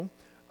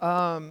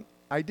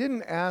I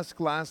didn't ask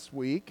last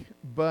week,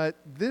 but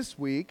this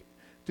week,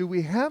 do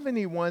we have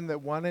anyone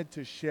that wanted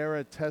to share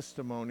a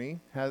testimony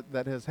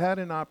that has had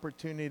an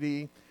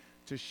opportunity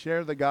to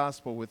share the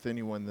gospel with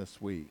anyone this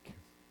week?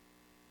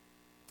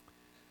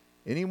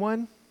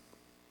 Anyone?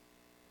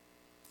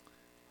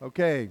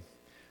 Okay,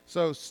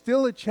 so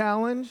still a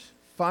challenge.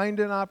 Find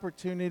an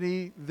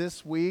opportunity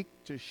this week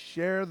to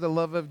share the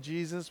love of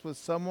Jesus with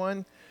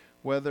someone,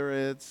 whether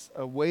it's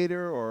a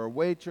waiter or a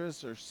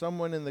waitress or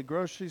someone in the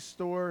grocery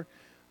store.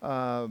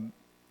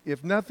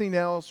 If nothing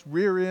else,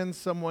 rear end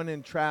someone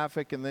in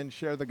traffic and then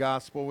share the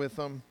gospel with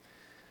them.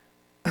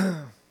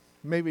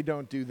 Maybe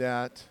don't do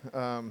that,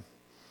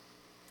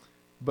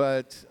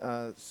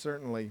 but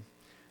certainly.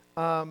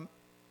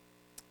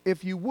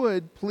 If you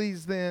would,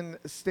 please then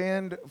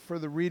stand for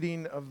the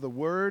reading of the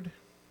word.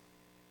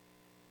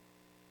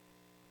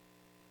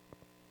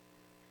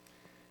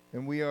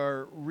 And we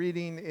are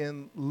reading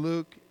in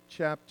Luke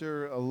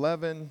chapter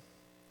 11.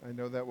 I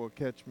know that will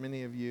catch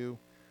many of you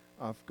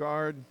off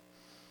guard.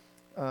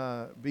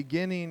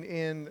 Beginning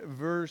in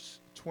verse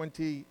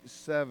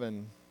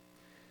 27.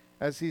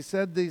 As he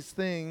said these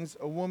things,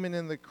 a woman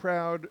in the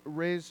crowd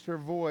raised her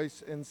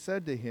voice and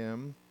said to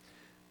him,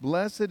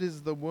 "Blessed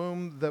is the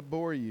womb that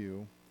bore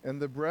you, and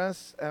the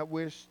breasts at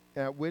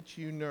which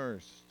you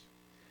nursed."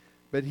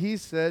 But he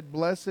said,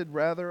 "Blessed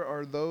rather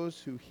are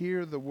those who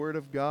hear the word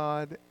of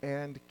God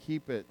and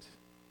keep it."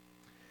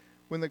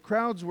 When the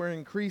crowds were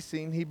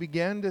increasing, he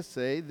began to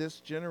say, "This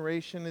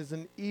generation is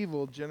an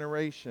evil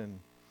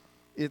generation.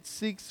 It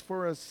seeks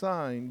for a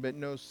sign, but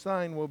no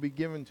sign will be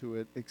given to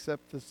it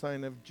except the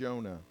sign of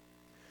Jonah.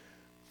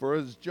 For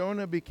as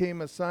Jonah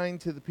became a sign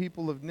to the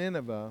people of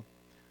Nineveh,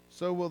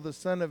 so will the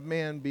Son of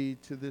Man be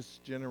to this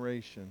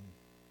generation.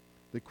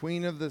 The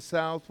queen of the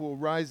south will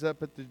rise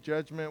up at the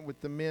judgment with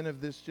the men of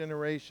this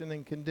generation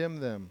and condemn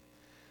them.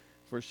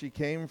 For she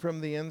came from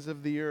the ends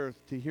of the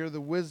earth to hear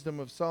the wisdom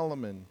of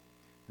Solomon,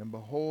 and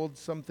behold,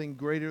 something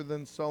greater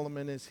than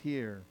Solomon is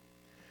here.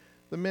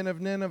 The men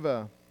of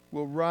Nineveh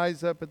will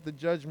rise up at the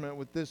judgment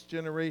with this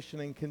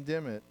generation and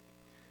condemn it.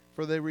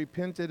 For they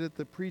repented at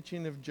the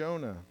preaching of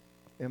Jonah,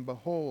 and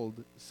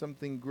behold,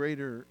 something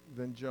greater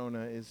than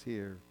Jonah is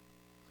here.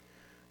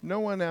 No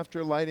one,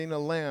 after lighting a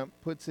lamp,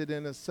 puts it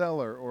in a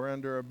cellar or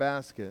under a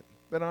basket,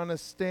 but on a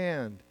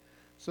stand,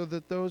 so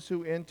that those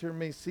who enter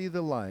may see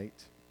the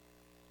light.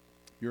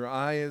 Your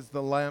eye is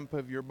the lamp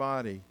of your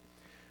body.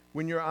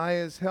 When your eye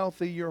is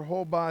healthy, your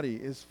whole body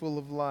is full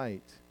of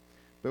light.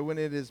 But when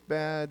it is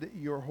bad,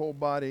 your whole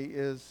body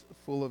is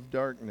full of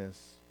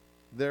darkness.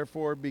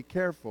 Therefore be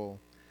careful,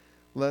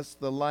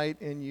 lest the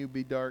light in you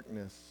be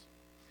darkness.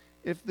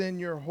 If then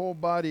your whole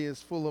body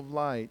is full of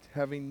light,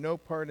 having no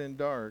part in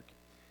dark,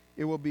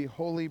 it will be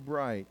wholly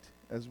bright,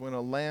 as when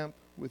a lamp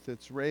with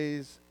its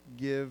rays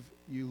give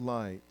you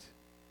light."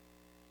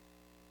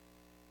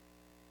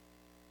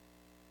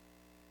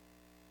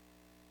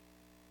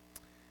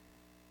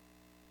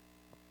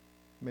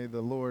 May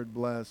the Lord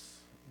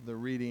bless the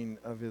reading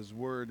of his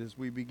word. As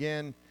we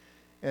begin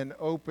and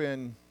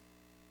open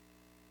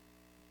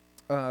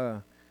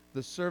the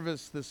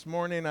service this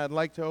morning, I'd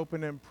like to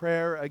open in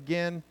prayer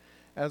again.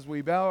 As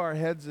we bow our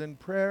heads in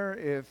prayer,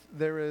 if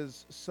there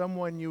is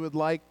someone you would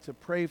like to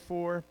pray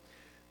for,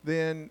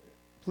 then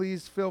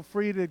please feel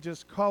free to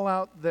just call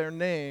out their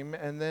name,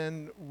 and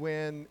then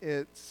when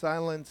it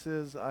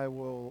silences, I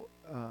will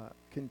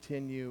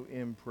continue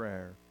in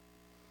prayer.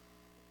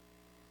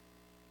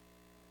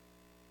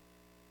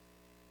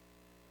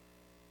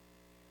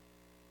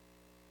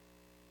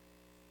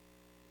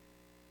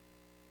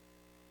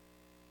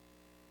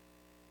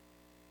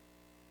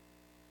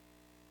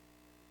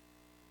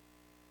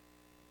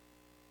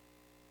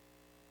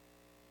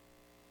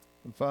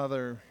 And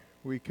Father,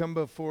 we come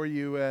before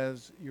you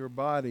as your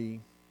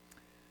body,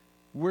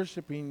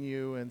 worshiping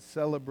you and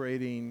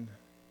celebrating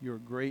your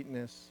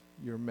greatness,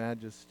 your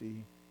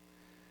majesty,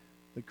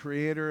 the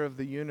creator of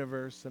the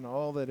universe and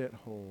all that it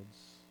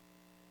holds.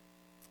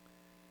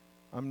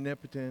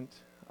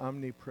 Omnipotent,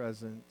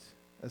 omnipresent,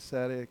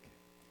 ascetic.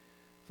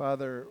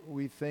 Father,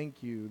 we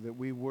thank you that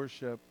we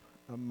worship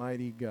a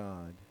mighty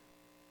God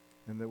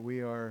and that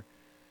we are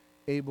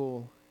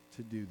able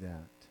to do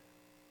that.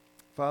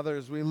 Father,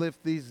 as we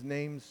lift these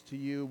names to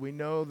you, we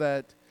know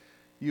that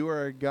you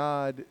are a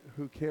God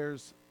who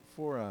cares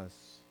for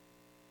us,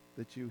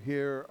 that you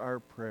hear our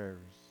prayers.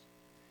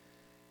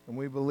 And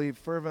we believe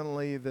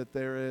fervently that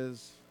there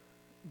is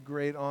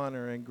great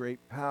honor and great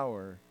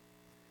power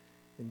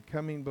in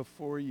coming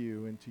before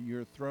you into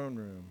your throne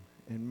room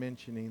and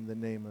mentioning the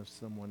name of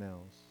someone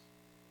else.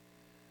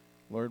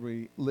 Lord,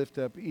 we lift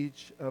up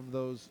each of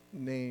those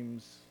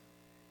names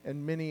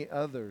and many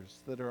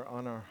others that are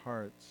on our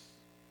hearts.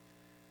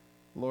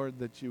 Lord,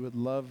 that you would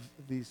love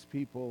these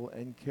people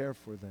and care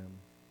for them.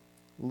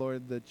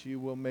 Lord, that you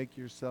will make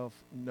yourself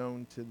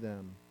known to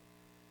them.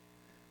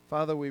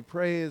 Father, we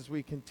pray as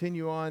we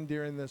continue on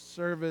during this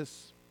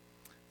service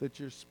that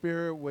your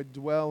Spirit would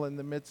dwell in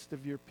the midst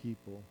of your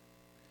people.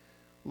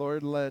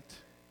 Lord, let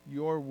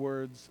your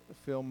words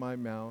fill my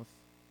mouth.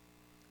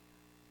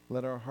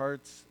 Let our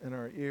hearts and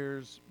our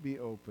ears be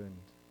opened.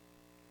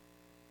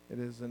 It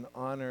is an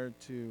honor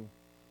to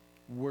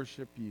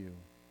worship you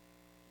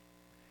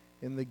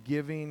in the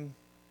giving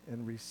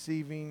and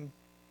receiving,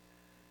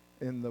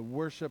 in the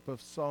worship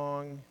of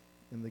song,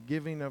 in the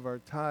giving of our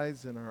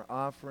tithes and our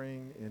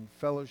offering, in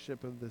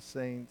fellowship of the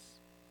saints,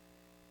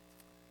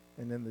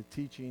 and in the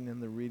teaching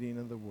and the reading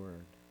of the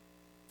word.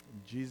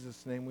 In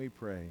Jesus' name we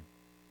pray.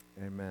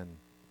 Amen.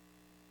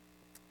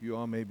 You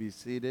all may be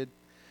seated.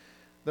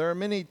 There are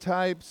many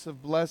types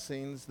of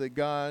blessings that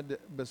God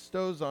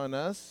bestows on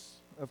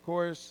us. Of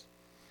course,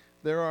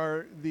 there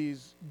are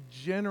these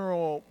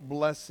general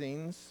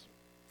blessings.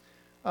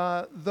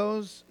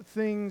 Those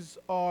things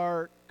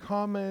are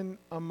common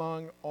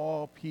among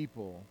all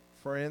people.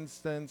 For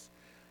instance,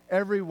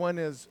 everyone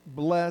is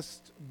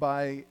blessed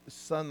by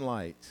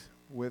sunlight.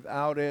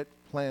 Without it,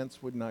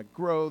 plants would not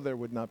grow, there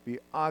would not be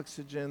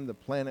oxygen, the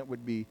planet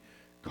would be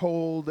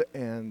cold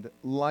and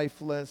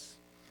lifeless.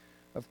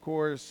 Of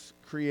course,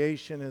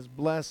 creation is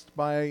blessed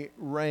by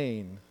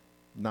rain.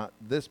 Not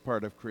this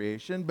part of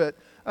creation, but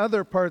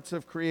other parts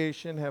of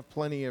creation have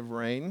plenty of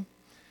rain.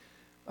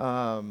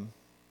 And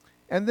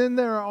then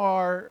there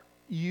are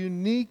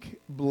unique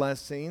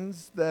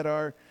blessings that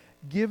are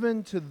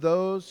given to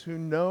those who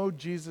know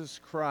Jesus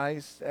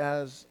Christ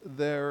as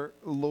their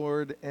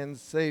Lord and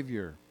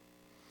Savior.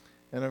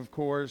 And of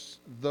course,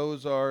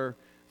 those are,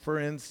 for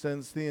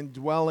instance, the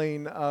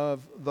indwelling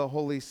of the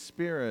Holy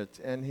Spirit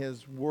and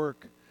His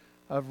work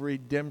of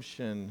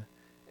redemption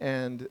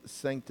and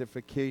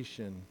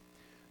sanctification.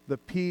 The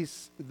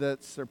peace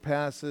that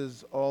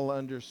surpasses all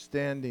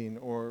understanding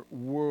or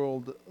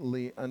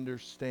worldly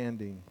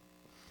understanding.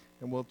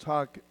 And we'll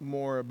talk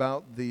more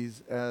about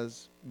these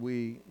as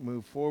we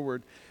move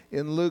forward.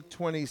 In Luke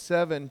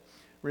 27,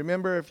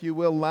 remember, if you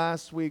will,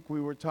 last week we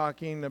were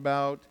talking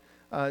about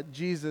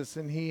Jesus,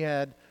 and He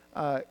had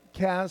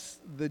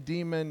cast the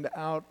demon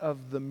out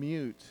of the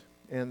mute,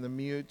 and the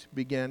mute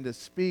began to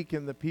speak,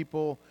 and the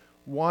people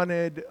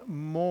wanted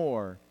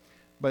more,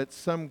 but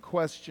some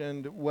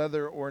questioned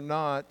whether or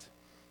not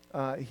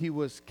He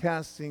was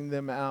casting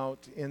them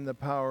out in the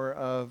power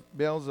of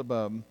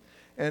Beelzebub.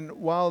 And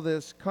while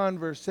this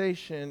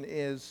conversation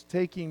is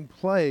taking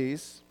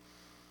place,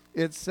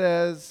 it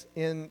says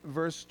in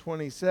verse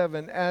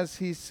 27, as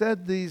he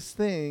said these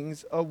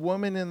things, a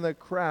woman in the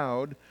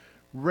crowd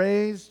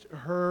raised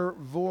her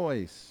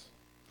voice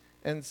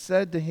and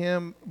said to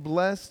him,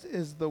 blessed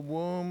is the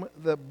womb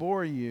that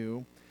bore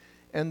you,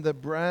 and the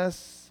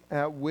breasts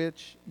at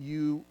which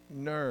you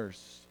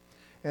nursed.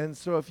 And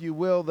so, if you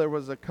will, there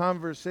was a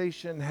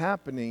conversation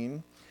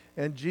happening,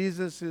 and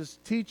Jesus is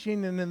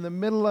teaching, and in the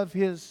middle of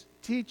His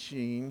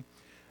teaching,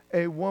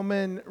 a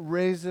woman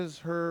raises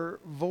her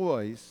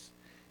voice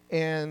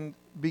and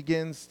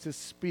begins to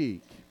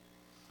speak.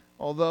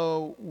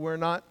 Although we're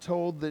not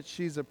told that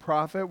she's a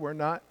prophet, we're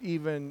not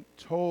even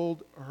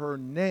told her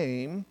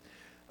name,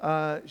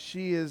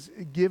 she is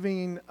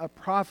giving a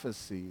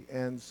prophecy.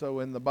 And so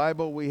in the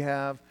Bible we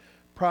have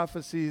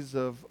prophecies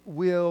of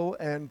weal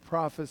and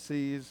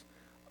prophecies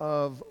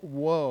of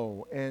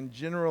woe. And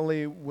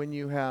generally when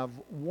you have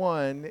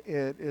one,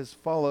 it is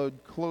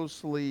followed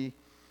closely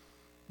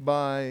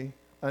by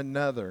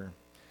another.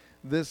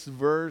 This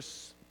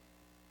verse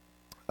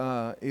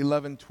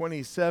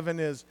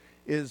 11:27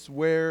 is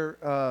where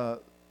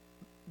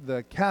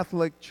the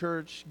Catholic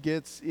Church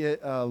gets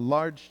a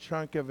large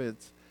chunk of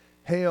its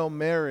Hail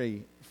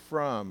Mary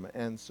from,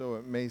 and so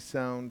it may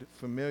sound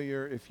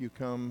familiar if you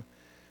come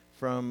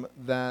from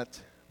that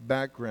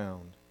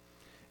background.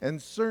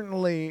 And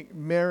certainly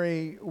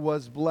Mary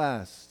was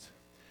blessed.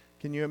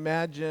 Can you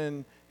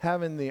imagine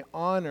having the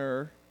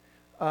honor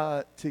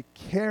to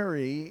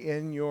carry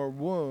in your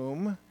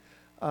womb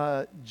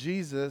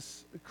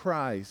Jesus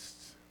Christ,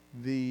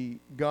 the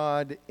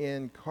God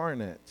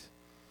incarnate?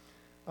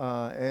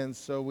 And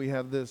so we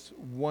have this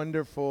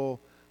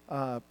wonderful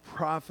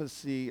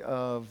prophecy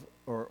of,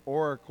 or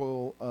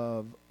oracle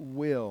of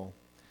will,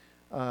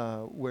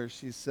 where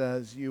she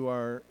says, you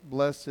are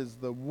blessed is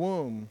the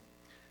womb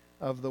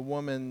of the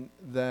woman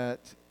that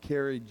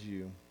carried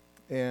you,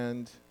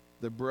 and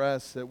the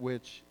breasts at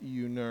which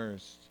you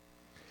nursed.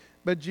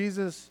 But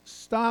Jesus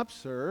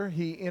stops her,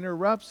 He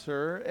interrupts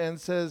her and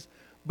says,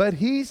 but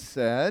He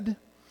said,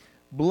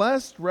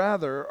 blessed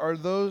rather are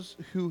those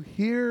who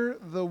hear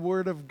the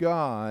word of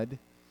God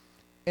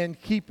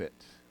and keep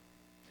it.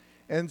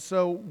 And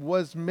so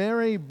was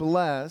Mary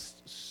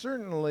blessed?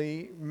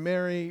 Certainly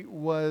Mary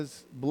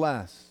was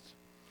blessed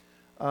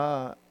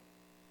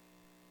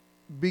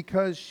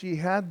because she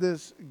had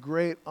this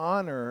great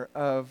honor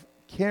of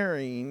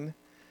carrying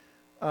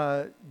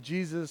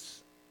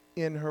Jesus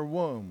in her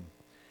womb.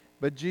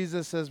 But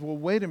Jesus says, well,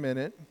 wait a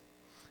minute.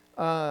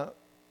 The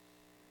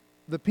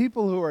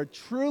people who are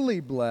truly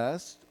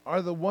blessed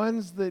are the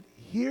ones that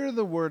hear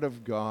the word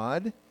of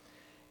God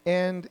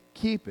and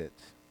keep it.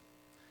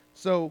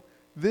 So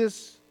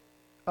this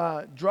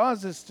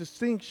draws this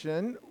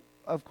distinction.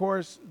 Of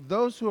course,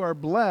 those who are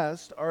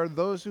blessed are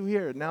those who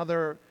hear. Now,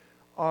 there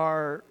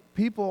are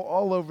people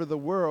all over the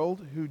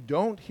world who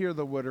don't hear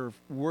the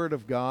word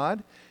of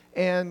God,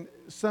 And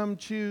some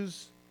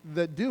choose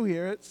that do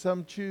hear it,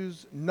 some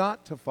choose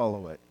not to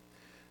follow it.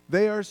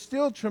 They are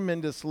still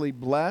tremendously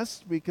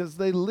blessed because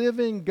they live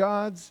in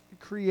God's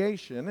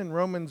creation. And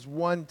Romans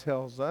 1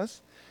 tells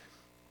us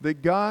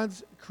that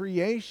God's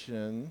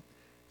creation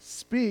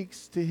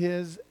speaks to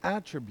his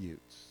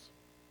attributes,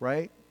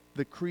 right?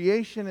 The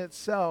creation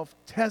itself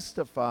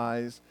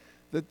testifies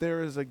that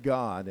there is a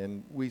God.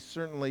 And we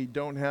certainly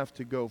don't have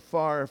to go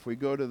far. If we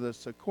go to the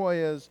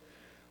Sequoias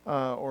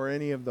or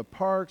any of the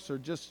parks or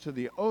just to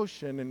the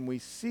ocean and we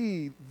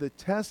see the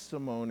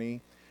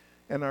testimony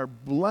and are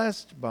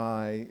blessed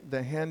by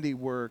the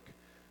handiwork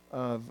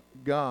of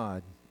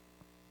God.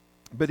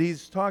 But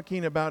he's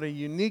talking about a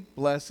unique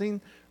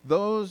blessing,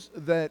 those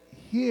that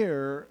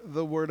hear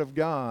the word of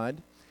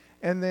God,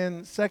 and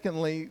then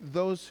secondly,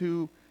 those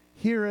who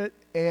hear it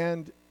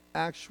and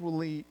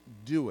actually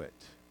do it.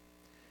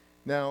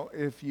 Now,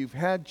 if you've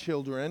had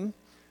children,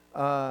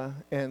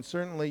 and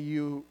certainly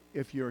you,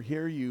 if you're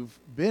here, you've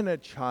been a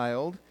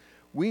child,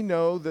 we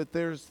know that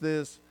there's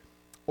this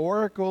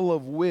oracle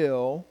of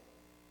will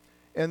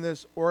and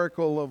this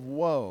oracle of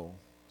woe.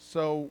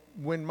 So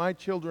when my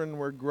children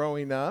were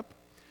growing up,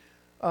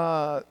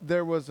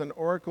 there was an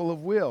oracle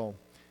of will.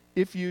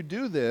 If you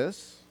do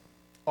this,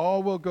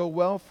 all will go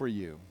well for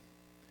you.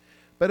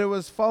 But it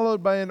was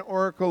followed by an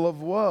oracle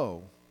of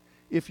woe.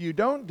 If you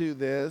don't do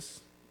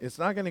this, it's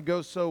not going to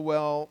go so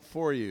well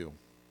for you.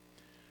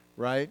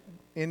 Right?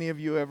 Any of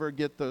you ever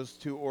get those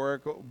two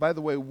oracles? By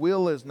the way,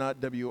 will is not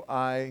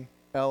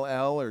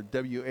W-I-L-L or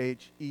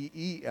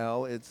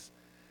W-H-E-E-L. It's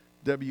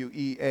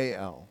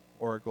W-E-A-L,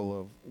 oracle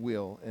of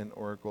will and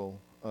oracle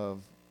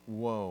of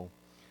woe.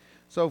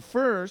 So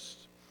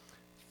first,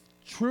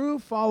 true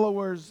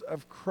followers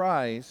of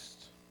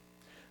Christ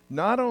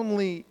not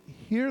only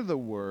hear the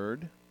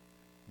word,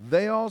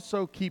 they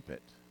also keep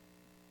it.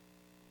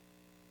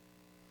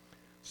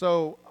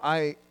 So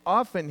I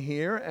often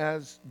hear,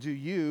 as do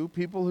you,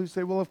 people who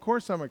say, well, of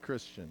course I'm a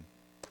Christian.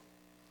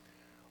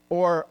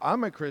 Or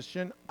I'm a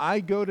Christian, I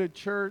go to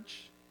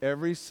church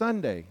every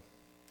Sunday.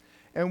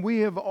 And we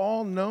have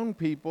all known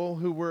people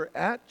who were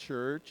at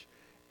church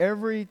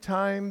every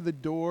time the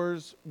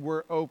doors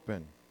were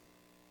open.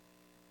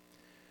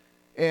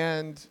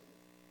 And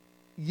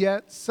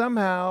yet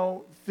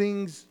somehow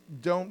things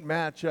don't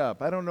match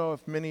up. I don't know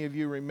if many of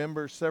you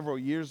remember several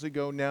years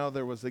ago now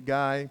there was a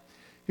guy,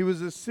 he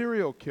was a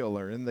serial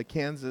killer in the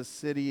Kansas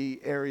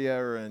City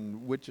area or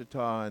in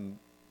Wichita and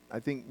I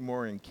think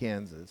more in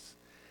Kansas.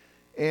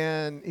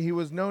 And he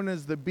was known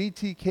as the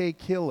BTK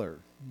killer,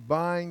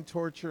 bind,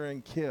 torture,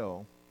 and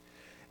kill.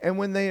 And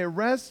when they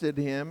arrested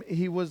him,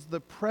 he was the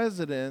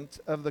president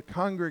of the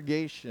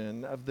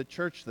congregation of the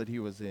church that he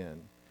was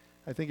in.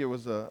 I think it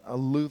was a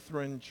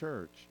Lutheran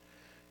church.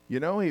 You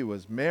know, he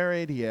was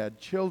married, he had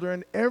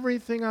children.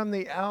 Everything on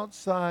the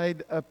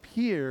outside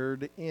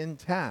appeared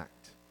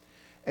intact.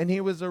 And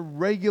he was a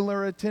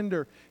regular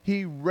attender.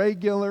 He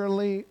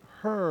regularly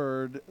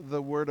heard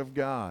the word of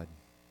God.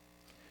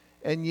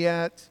 And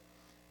yet,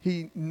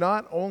 he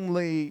not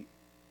only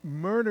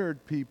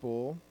murdered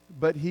people,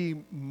 but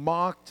he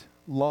mocked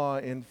law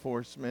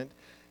enforcement.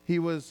 He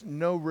was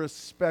no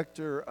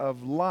respecter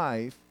of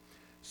life.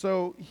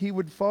 So he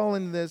would fall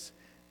in this.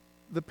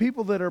 The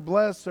people that are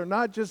blessed are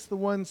not just the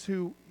ones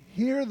who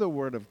hear the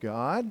word of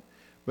God,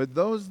 but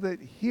those that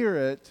hear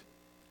it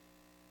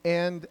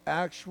and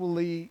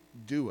actually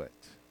do it.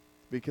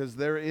 Because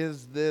there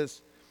is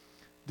this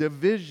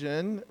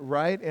division,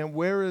 right? And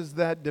where is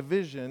that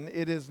division?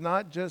 It is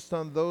not just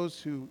on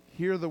those who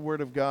hear the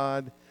word of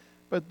God,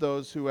 but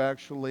those who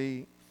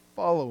actually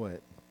follow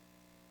it.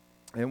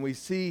 And we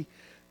see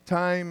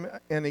time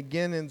and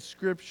again in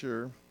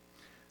Scripture,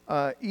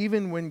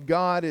 even when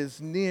God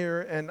is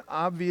near and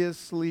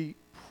obviously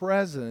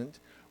present,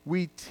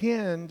 we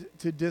tend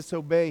to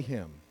disobey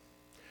him.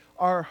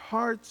 Our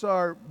hearts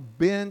are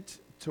bent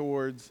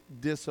towards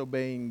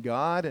disobeying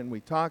God, and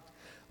we talked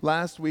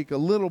last week a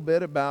little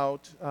bit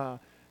about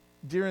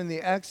during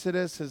the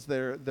Exodus as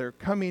they're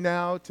coming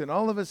out, and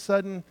all of a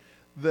sudden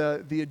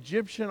the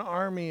Egyptian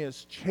army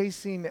is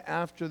chasing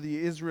after the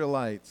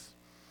Israelites.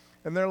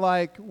 And they're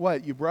like,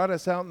 what? You brought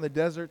us out in the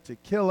desert to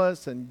kill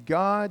us, and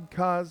God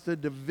caused a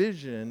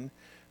division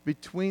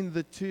between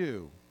the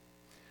two,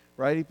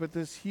 right? He put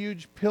this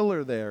huge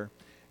pillar there,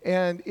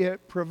 and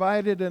it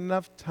provided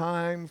enough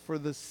time for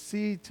the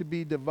sea to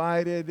be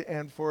divided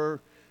and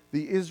for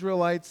the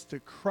Israelites to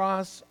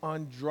cross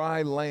on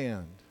dry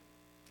land.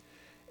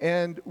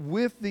 And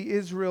with the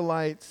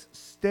Israelites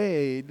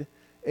stayed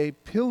a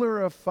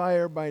pillar of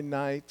fire by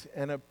night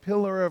and a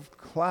pillar of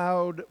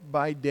cloud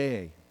by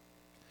day.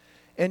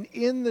 And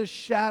in the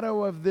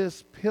shadow of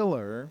this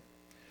pillar,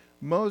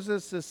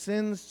 Moses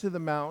ascends to the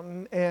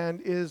mountain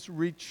and is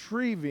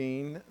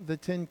retrieving the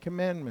Ten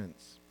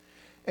Commandments.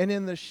 And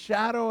in the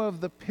shadow of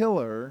the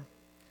pillar,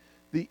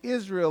 the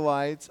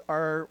Israelites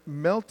are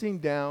melting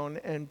down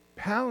and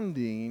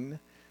pounding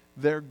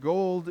their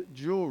gold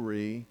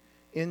jewelry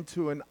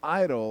into an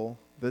idol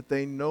that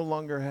they no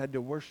longer had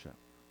to worship.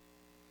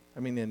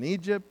 I mean, in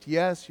Egypt,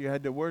 yes, you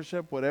had to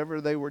worship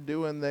whatever they were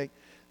doing.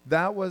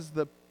 That was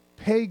the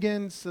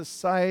pagan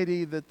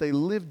society that they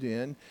lived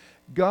in.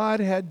 God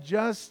had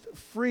just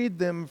freed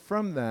them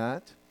from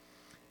that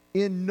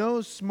in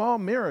no small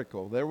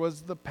miracle. There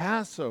was the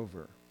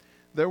Passover.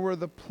 There were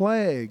the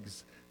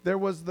plagues. There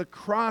was the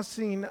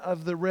crossing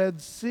of the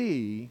Red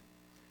Sea.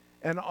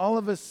 And all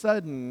of a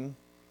sudden,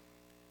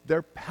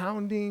 they're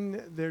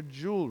pounding their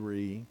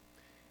jewelry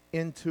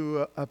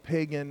into a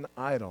pagan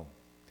idol.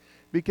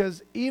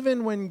 Because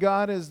even when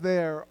God is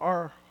there,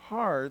 our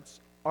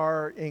hearts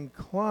are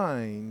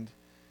inclined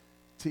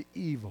to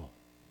evil.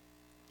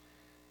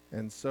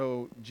 And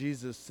so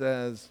Jesus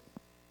says,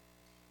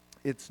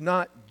 it's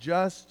not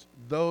just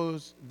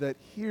those that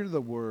hear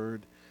the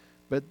word,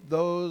 but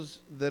those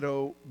that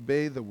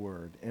obey the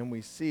word. And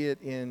we see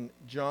it in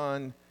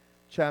John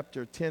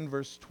chapter 10,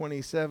 verse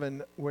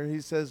 27, where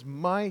he says,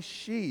 my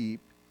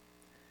sheep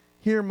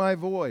hear my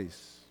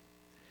voice,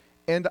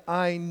 and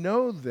I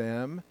know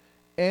them,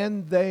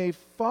 and they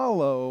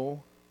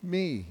follow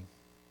me.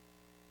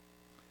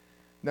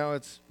 Now,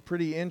 it's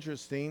pretty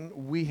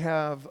interesting. We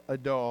have a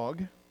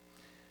dog,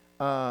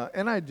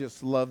 and I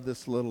just love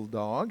this little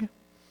dog.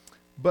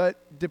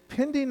 But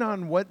depending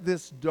on what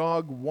this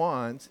dog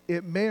wants,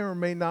 it may or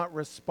may not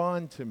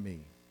respond to me.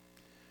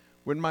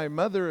 When my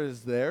mother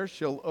is there,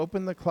 she'll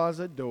open the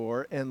closet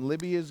door, and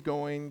Libby is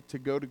going to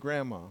go to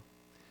Grandma.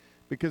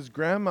 Because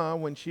Grandma,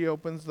 when she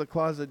opens the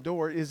closet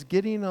door, is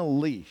getting a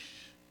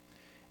leash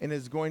and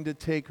is going to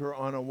take her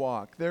on a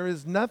walk. There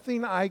is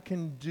nothing I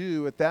can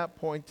do at that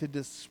point to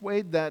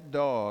dissuade that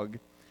dog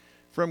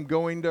from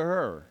going to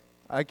her.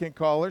 I can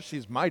call her.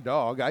 She's my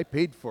dog. I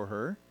paid for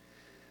her.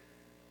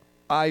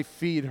 I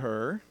feed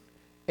her.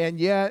 And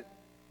yet,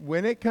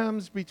 when it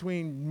comes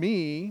between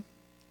me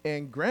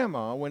and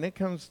Grandma, when it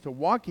comes to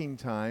walking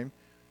time,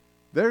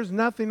 there's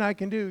nothing I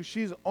can do.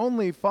 She's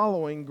only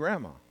following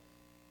Grandma.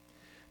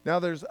 Now,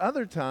 there's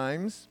other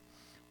times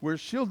where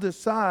she'll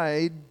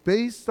decide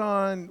based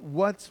on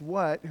what's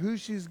what, who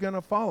she's going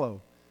to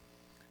follow.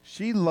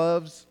 She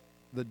loves,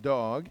 the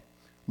dog,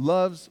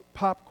 loves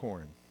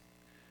popcorn.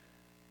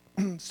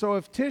 So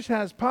if Tish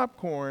has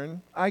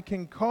popcorn, I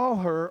can call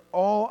her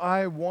all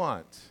I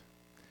want.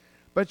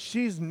 But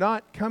she's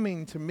not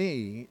coming to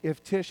me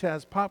if Tish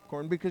has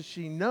popcorn because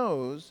she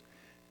knows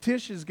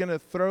Tish is going to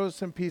throw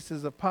some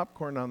pieces of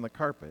popcorn on the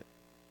carpet.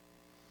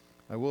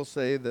 I will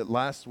say that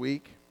last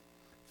week,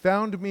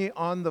 found me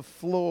on the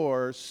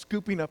floor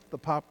scooping up the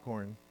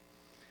popcorn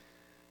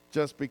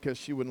just because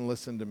she wouldn't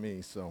listen to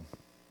me. So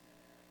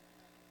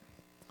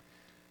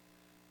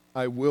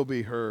I will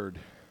be heard.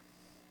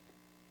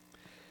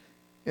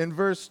 In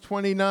verse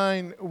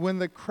 29, when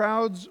the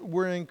crowds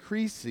were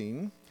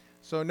increasing,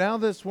 so now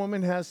this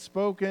woman has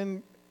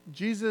spoken,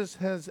 Jesus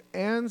has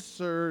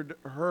answered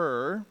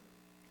her,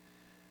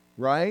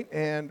 right?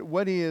 And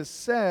what he has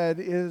said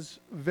is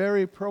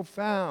very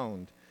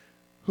profound.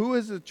 Who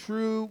is a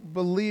true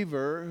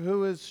believer,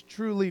 who is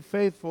truly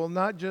faithful,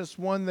 not just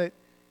one that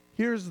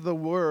hears the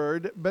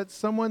word, but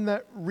someone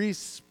that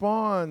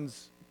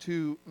responds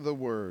to the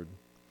word.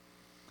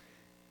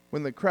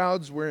 When the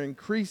crowds were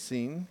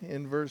increasing,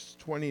 in verse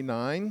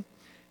 29,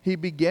 he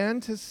began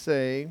to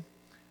say,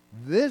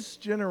 this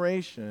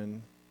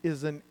generation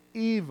is an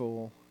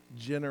evil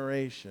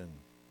generation.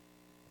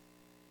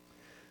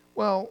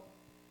 Well,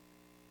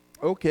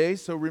 okay,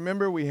 so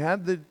remember we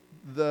had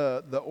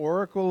the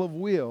oracle of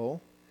weal,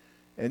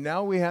 and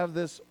now we have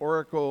this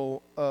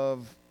oracle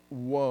of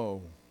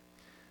woe.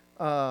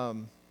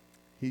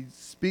 He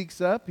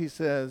speaks up, he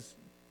says,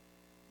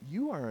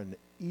 you are an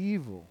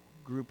evil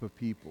group of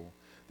people.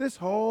 This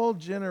whole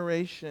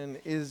generation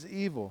is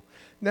evil.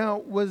 Now,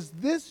 was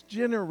this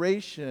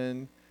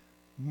generation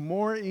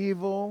more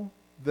evil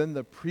than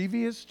the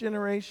previous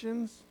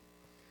generations?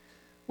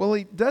 Well,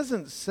 he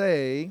doesn't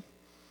say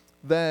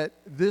that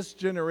this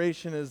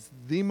generation is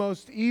the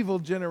most evil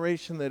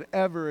generation that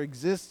ever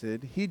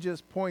existed. He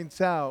just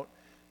points out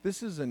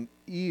this is an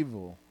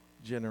evil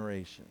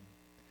generation.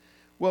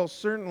 Well,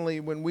 certainly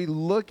when we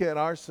look at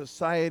our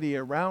society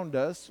around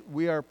us,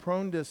 we are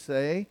prone to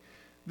say,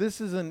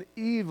 this is an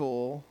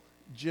evil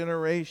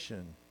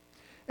generation.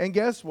 And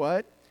guess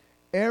what?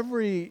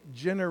 Every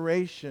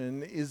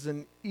generation is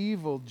an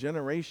evil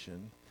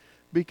generation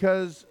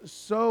because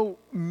so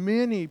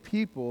many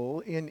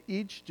people in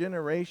each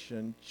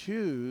generation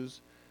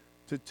choose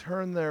to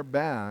turn their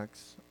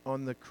backs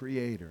on the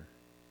Creator.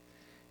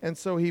 And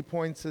so he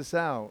points this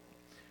out.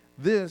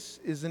 This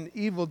is an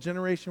evil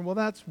generation. Well,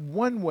 that's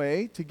one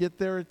way to get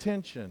their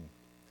attention.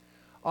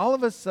 All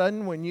of a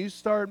sudden, when you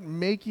start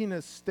making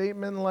a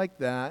statement like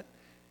that,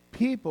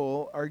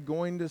 people are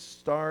going to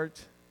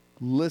start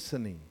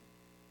listening.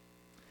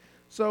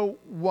 So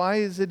why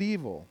is it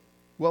evil?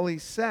 Well, he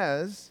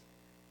says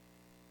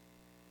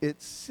it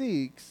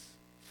seeks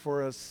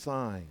for a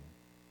sign.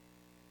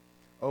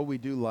 Oh, we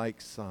do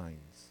like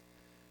signs,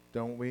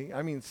 don't we?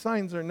 I mean,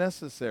 signs are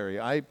necessary.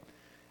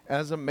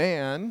 As a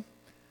man,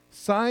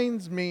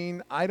 signs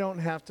mean I don't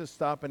have to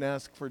stop and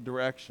ask for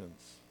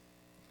directions,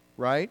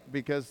 right?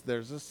 Because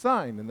there's a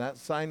sign, and that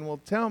sign will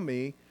tell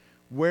me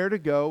where to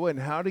go and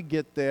how to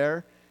get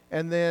there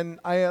and then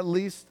I at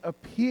least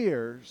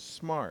appear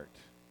smart.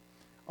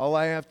 All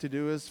I have to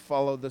do is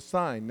follow the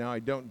sign. Now, I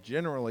don't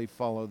generally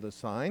follow the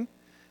sign,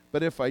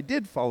 but if I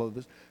did follow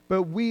this,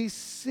 but we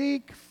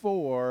seek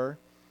for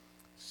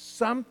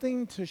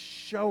something to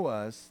show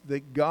us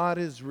that God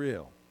is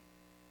real.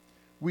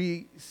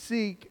 We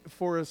seek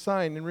for a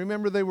sign. And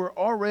remember, they were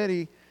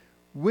already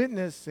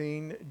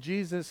witnessing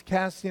Jesus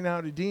casting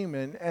out a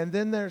demon, and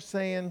then they're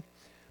saying,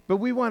 but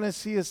we want to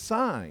see a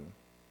sign.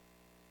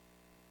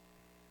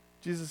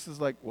 Jesus is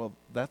like, well,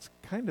 that's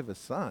kind of a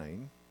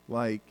sign.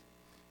 Like,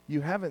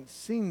 you haven't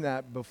seen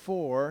that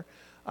before.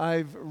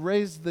 I've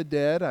raised the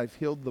dead. I've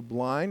healed the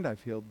blind.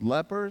 I've healed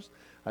lepers.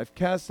 I've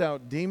cast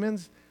out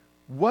demons.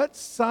 What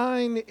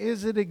sign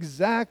is it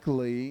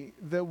exactly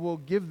that will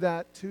give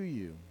that to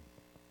you?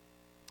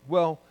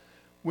 Well,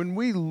 when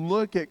we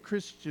look at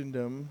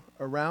Christendom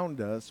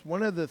around us,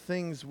 one of the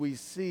things we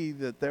see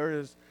that there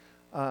is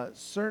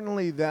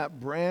certainly that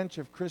branch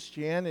of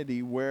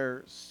Christianity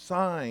where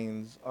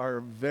signs are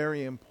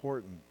very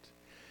important.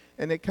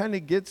 And it kind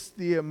of gets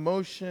the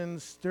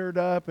emotions stirred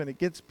up, and it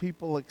gets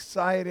people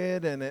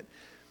excited,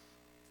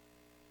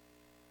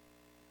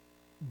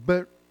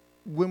 but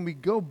when we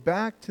go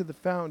back to the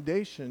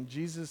foundation,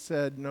 Jesus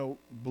said, no,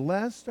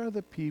 blessed are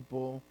the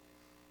people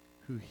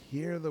who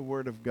hear the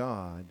word of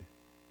God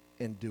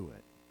and do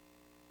it.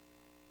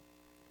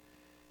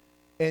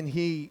 And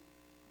he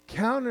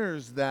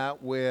counters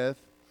that with,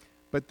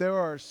 but there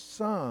are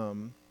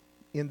some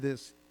in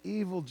this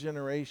evil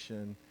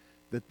generation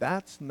that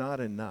that's not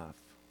enough.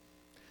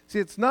 See,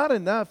 it's not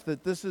enough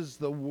that this is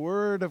the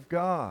word of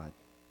God.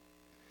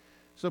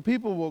 So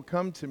people will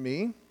come to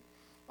me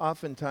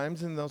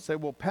oftentimes and they'll say,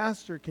 well,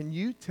 Pastor, can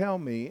you tell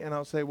me? And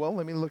I'll say, well,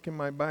 let me look in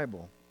my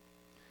Bible.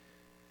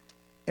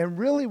 And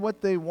really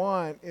what they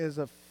want is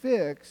a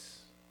fix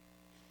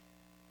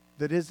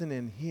that isn't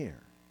in here.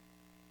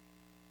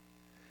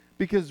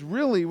 Because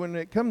really, when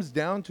it comes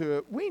down to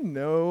it, we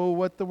know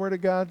what the Word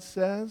of God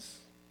says.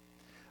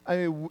 I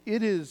mean,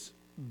 it is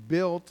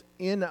built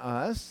in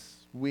us.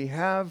 We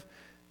have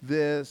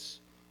this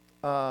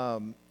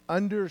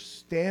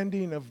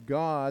understanding of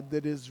God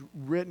that is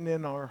written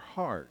in our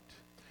heart.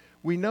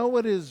 We know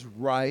what is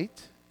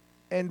right,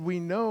 and we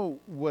know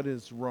what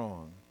is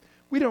wrong.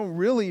 We don't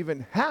really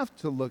even have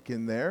to look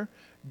in there.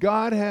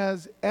 God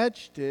has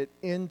etched it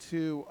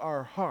into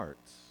our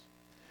hearts.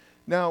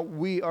 Now,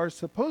 we are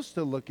supposed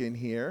to look in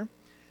here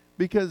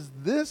because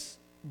this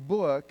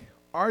book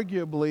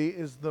arguably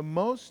is the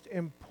most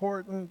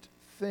important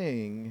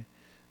thing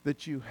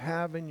that you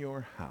have in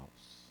your house.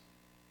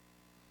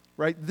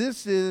 Right?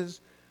 This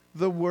is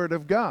the Word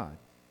of God.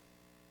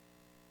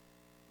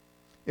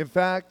 In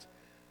fact,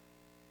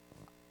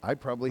 I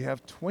probably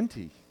have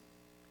 20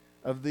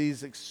 of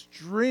these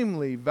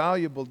extremely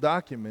valuable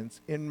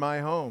documents in my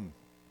home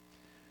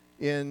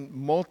in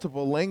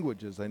multiple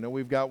languages. I know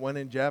we've got one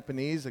in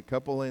Japanese, a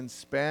couple in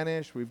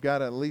Spanish. We've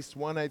got at least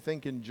one, I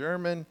think, in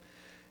German.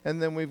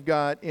 And then we've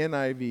got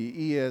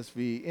NIV,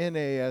 ESV,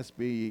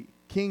 NASB,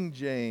 King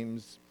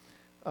James,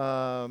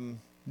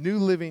 New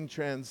Living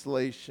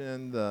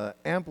Translation, the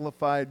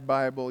Amplified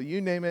Bible,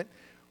 you name it.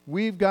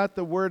 We've got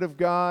the Word of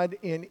God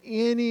in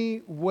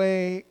any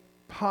way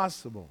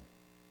possible.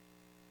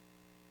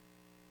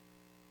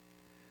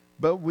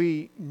 But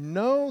we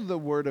know the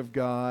Word of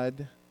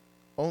God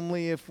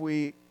only if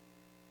we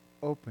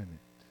open it.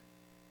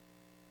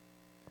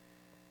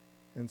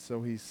 And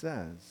so he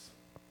says,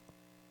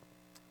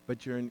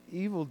 but you're an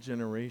evil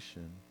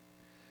generation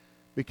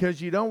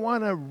because you don't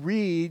want to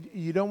read,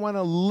 you don't want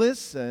to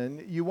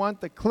listen, you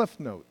want the Cliff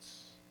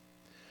Notes.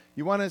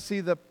 You want to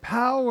see the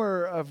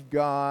power of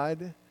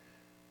God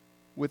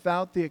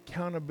without the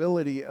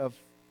accountability of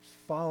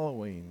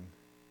following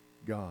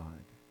God.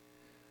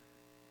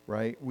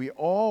 Right? We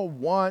all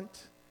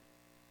want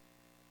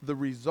the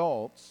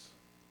results.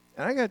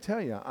 And I got to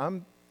tell you,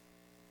 I'm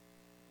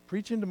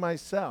preaching to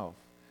myself.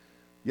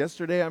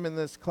 Yesterday I'm in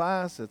this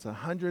class. It's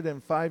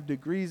 105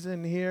 degrees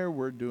in here.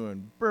 We're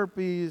doing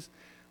burpees.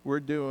 We're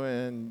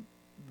doing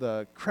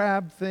the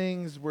crab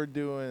things. We're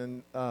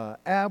doing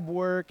ab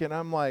work. And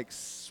I'm like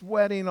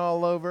sweating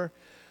all over.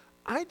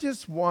 I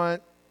just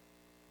want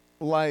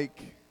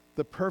like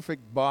the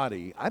perfect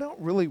body. I don't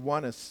really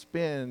want to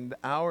spend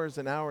hours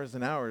and hours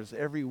and hours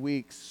every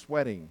week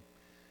sweating.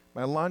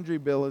 My laundry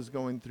bill is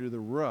going through the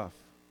roof.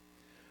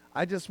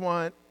 I just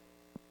want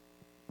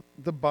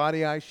the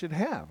body I should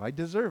have. I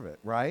deserve it,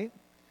 right?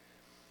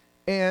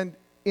 And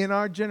in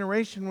our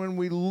generation, when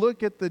we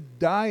look at the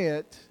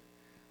diet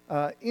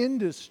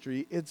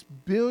industry, it's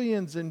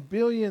billions and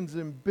billions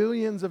and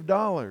billions of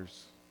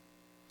dollars.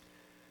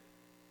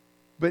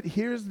 But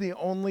here's the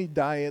only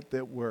diet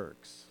that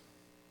works.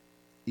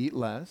 Eat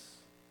less,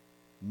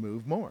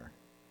 move more.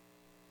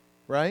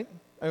 Right?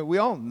 I mean, we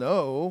all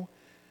know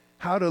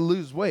how to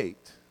lose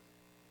weight.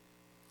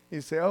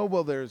 You say, oh,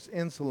 well, there's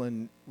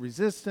insulin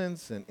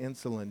resistance and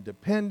insulin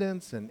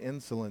dependence and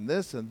insulin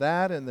this and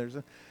that.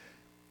 And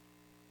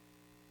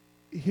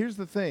here's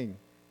the thing.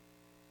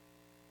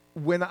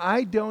 When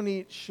I don't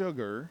eat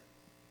sugar,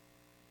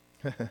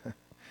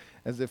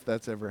 as if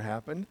that's ever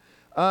happened.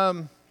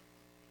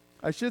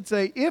 I should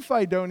say, if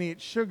I don't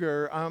eat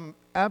sugar, I'm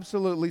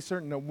absolutely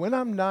certain that when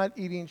I'm not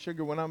eating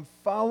sugar, when I'm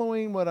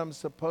following what I'm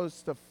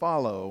supposed to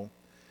follow,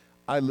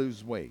 I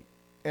lose weight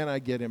and I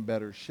get in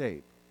better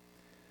shape.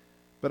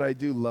 But I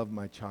do love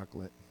my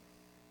chocolate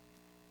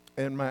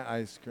and my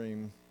ice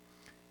cream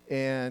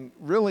and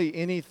really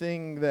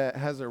anything that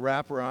has a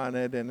wrapper on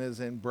it and is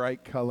in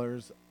bright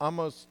colors,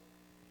 almost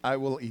I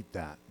will eat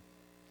that.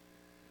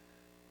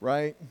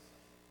 Right?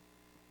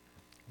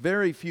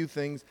 Very few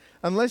things,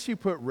 unless you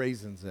put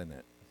raisins in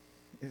it.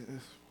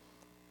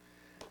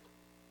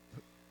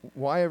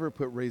 Why ever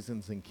put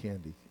raisins in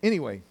candy?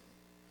 Anyway,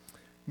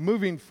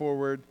 moving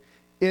forward,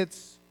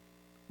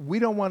 we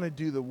don't want to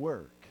do the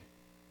work.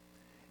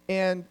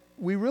 And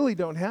we really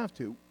don't have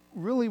to.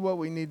 Really what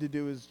we need to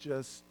do is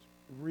just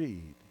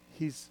read.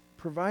 He's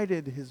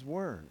provided his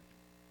word.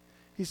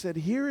 He said,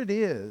 here it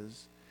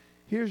is.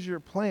 Here's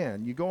your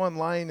plan. You go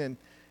online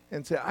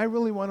and say, I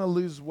really want to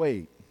lose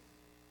weight.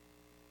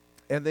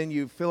 And then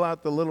you fill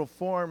out the little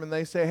form and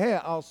they say, hey,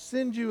 I'll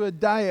send you a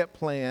diet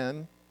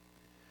plan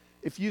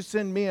if you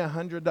send me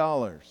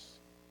 $100.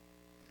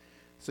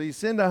 So you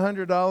send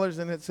 $100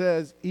 and it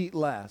says, eat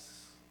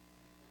less.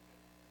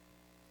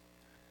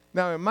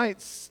 Now, it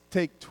might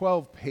take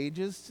 12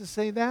 pages to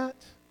say that,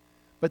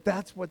 but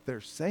that's what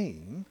they're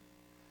saying,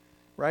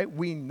 right?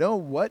 We know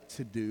what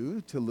to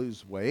do to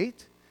lose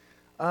weight.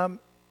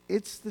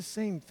 It's the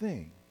same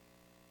thing.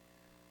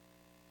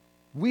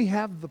 We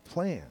have the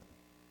plan.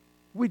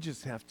 We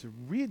just have to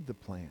read the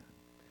plan.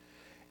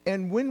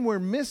 And when we're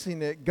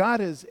missing it, God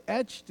has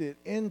etched it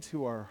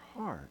into our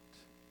heart.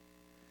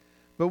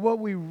 But what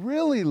we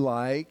really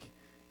like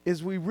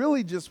is we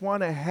really just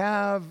want to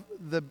have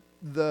the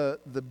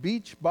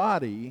beach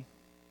body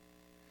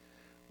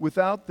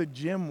without the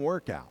gym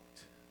workout.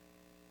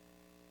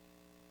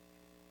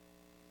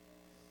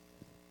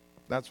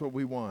 That's what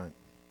we want.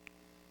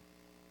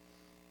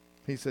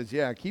 He says,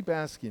 yeah, keep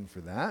asking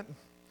for that.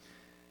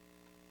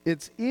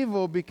 It's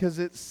evil because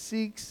it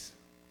seeks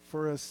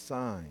for a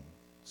sign.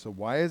 So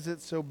why is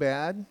it so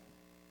bad?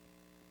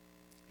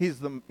 He's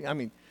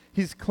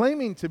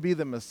claiming to be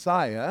the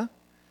Messiah.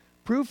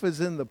 Proof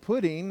is in the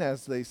pudding,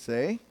 as they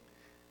say.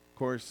 Of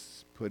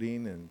course,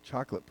 pudding and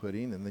chocolate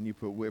pudding, and then you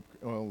put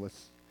whipped.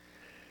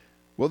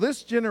 Well,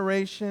 this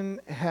generation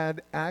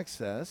had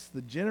access.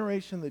 The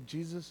generation that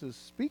Jesus is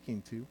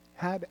speaking to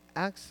had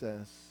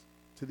access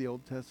to the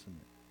Old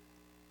Testament.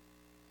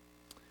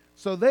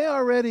 So they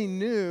already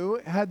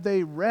knew, had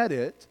they read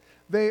it,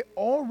 they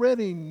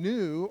already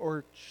knew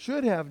or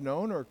should have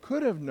known or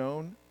could have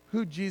known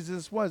who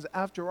Jesus was.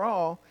 After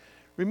all,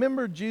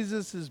 remember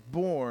Jesus is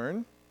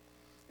born,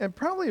 and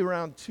probably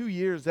around 2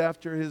 years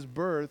after his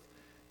birth,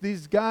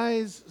 these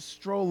guys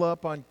stroll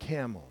up on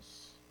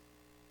camels.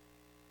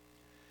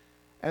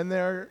 And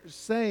they're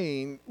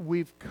saying,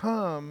 we've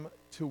come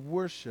to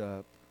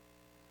worship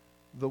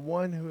the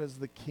one who is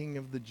the King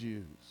of the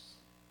Jews.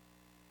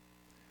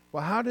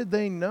 Well, how did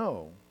they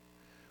know?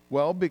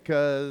 Well,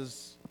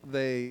 because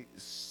they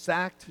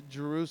sacked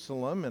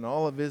Jerusalem and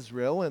all of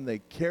Israel, and they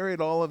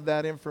carried all of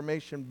that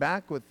information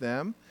back with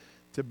them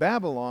to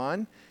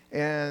Babylon,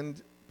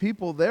 and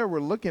people there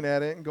were looking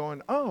at it and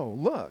going, oh,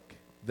 look,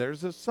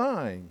 there's a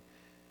sign.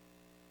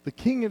 The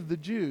King of the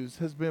Jews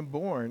has been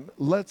born.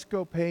 Let's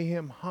go pay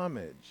him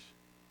homage.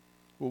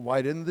 Well,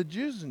 why didn't the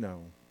Jews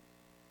know?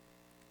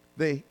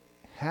 They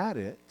had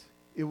it.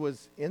 It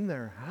was in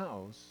their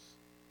house.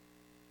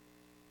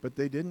 But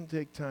they didn't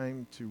take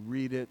time to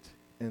read it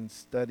and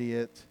study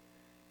it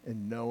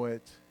and know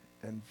it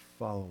and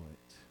follow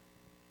it.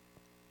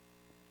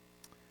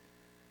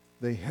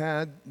 They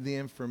had the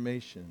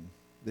information.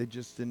 They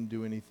just didn't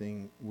do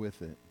anything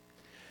with it.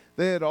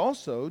 They had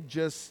also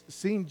just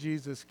seen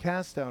Jesus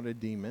cast out a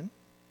demon.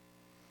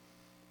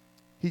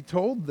 He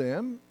told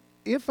them,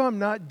 if I'm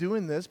not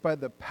doing this by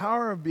the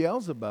power of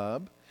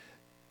Beelzebub,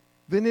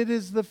 then it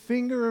is the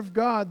finger of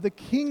God, the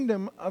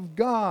kingdom of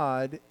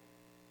God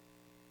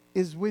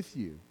is with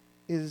you,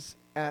 is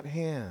at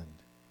hand.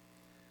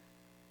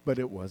 But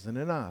it wasn't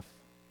enough.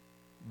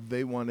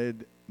 They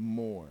wanted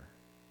more.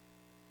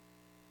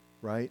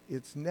 Right?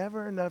 It's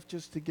never enough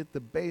just to get the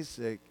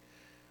basic.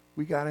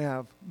 We got to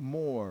have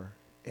more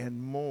and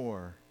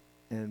more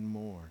and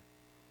more.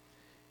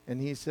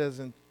 And he says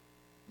in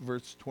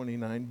verse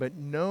 29, but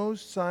no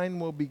sign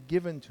will be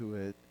given to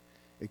it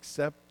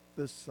except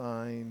the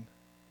sign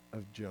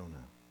of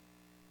Jonah.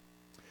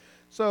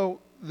 So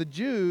the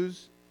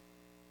Jews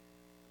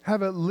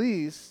have at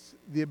least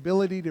the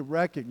ability to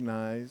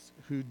recognize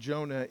who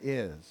Jonah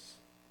is.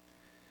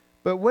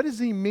 But what does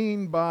he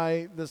mean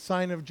by the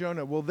sign of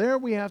Jonah? Well, there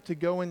we have to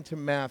go into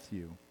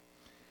Matthew.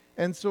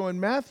 And so in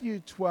Matthew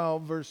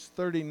 12, verse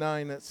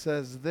 39, it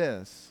says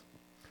this,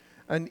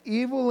 an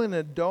evil and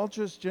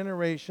adulterous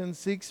generation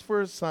seeks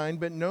for a sign,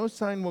 but no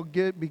sign will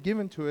be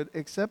given to it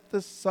except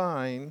the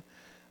sign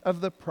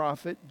of the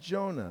prophet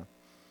Jonah.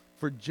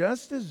 For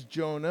just as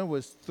Jonah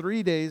was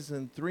 3 days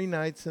and 3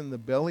 nights in the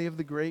belly of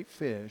the great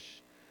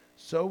fish,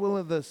 so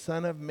will the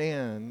Son of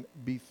Man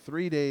be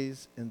 3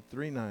 days and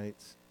 3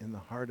 nights in the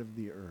heart of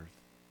the earth.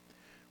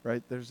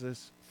 Right? There's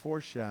this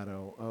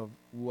foreshadow of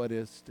what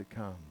is to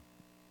come.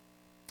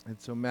 And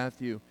so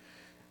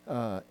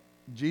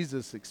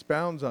Jesus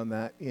expounds on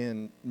that,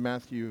 in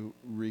Matthew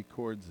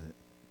records it.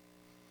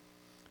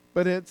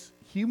 But it's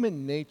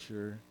human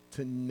nature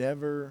to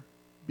never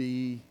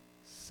be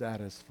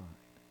satisfied.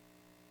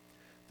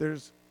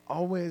 There's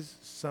always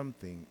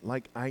something,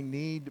 like I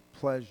need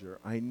pleasure,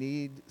 I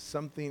need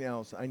something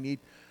else, I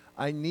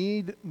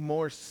need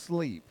more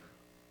sleep.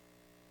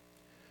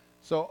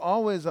 So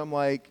always I'm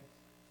like,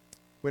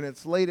 when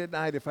it's late at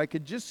night, if I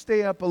could just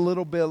stay up a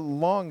little bit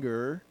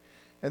longer,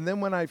 and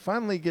then when I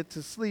finally get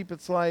to sleep,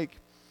 it's like,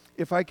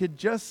 if I could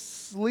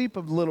just sleep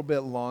a little bit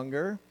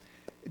longer,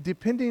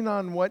 depending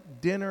on what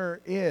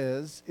dinner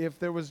is, if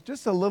there was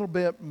just a little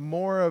bit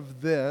more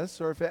of this,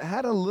 or if it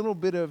had a little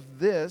bit of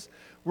this,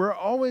 we're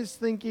always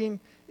thinking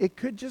it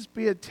could just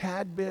be a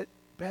tad bit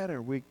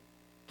better. We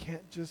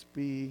can't just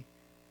be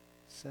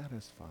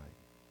satisfied.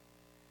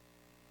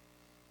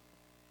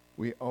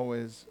 We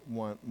always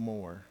want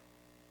more.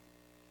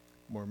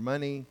 More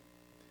money,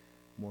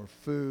 more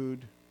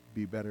food,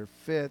 be better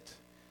fit,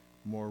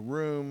 more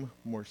room,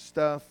 more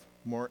stuff,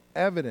 more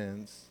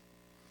evidence.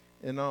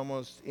 In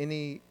almost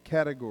any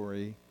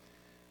category,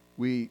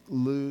 we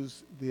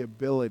lose the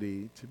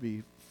ability to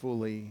be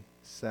fully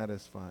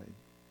satisfied.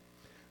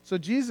 So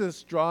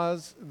Jesus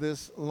draws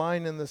this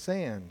line in the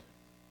sand.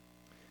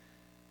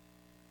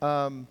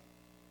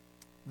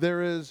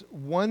 There is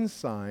one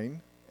sign,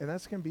 and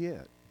that's going to be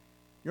it.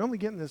 You're only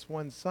getting this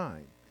one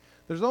sign.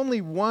 There's only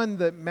one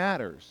that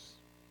matters.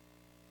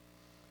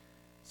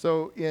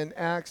 So in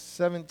Acts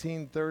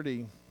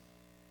 17:30,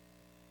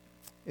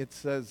 it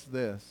says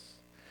this: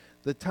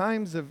 the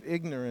times of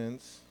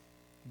ignorance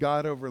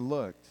God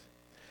overlooked,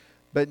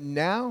 but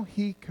now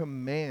he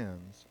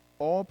commands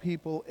all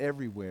people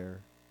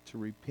everywhere to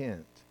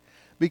repent,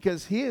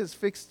 because he has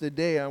fixed a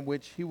day on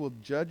which he will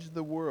judge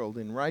the world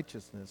in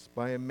righteousness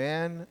by a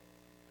man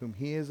whom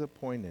he has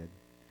appointed.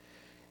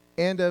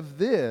 And of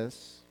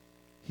this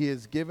he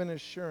has given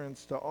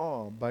assurance to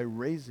all by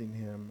raising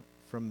him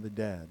from the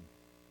dead.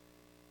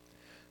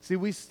 See,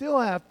 we still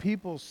have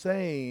people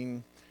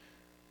saying,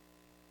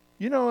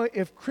 you know,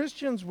 if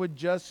Christians would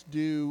just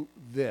do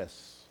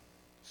this.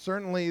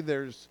 Certainly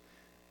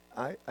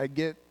I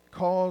get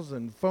calls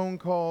and phone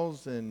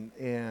calls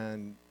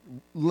and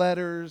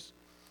letters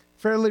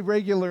fairly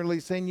regularly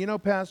saying, you know,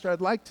 Pastor,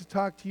 I'd like to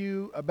talk to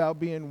you about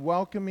being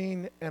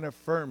welcoming and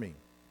affirming.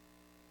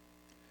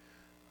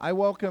 I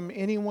welcome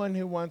anyone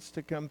who wants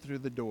to come through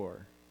the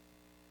door.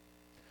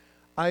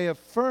 I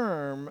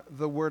affirm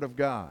the Word of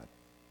God.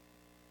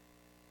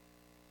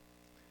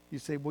 You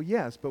say, well,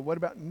 yes, but what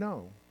about,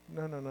 no.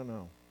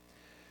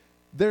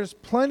 There's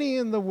plenty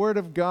in the Word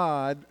of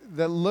God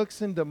that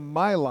looks into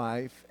my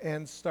life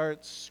and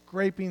starts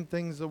scraping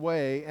things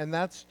away, and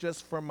that's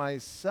just for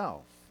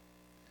myself.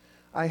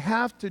 I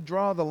have to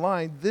draw the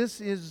line. This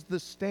is the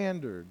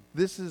standard.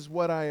 This is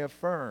what I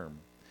affirm.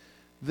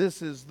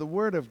 This is the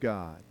Word of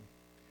God.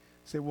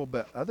 Say, well,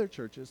 but other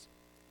churches,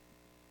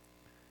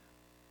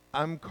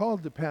 I'm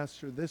called to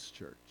pastor this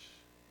church.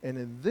 And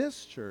in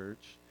this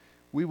church,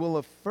 we will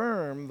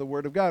affirm the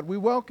Word of God. We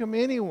welcome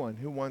anyone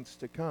who wants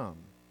to come.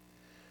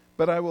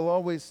 But I will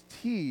always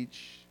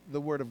teach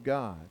the Word of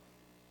God.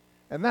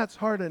 And that's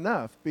hard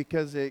enough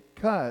because it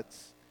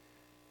cuts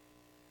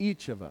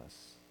each of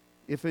us.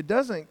 If it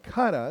doesn't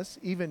cut us,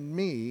 even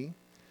me,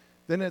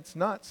 then it's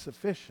not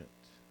sufficient.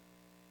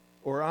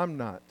 Or I'm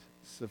not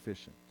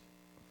sufficient.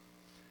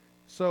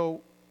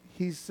 So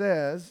he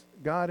says,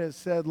 God has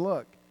said,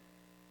 look,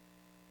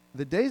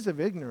 the days of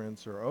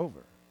ignorance are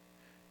over.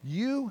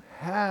 You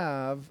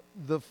have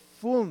the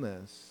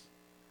fullness,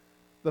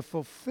 the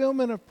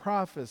fulfillment of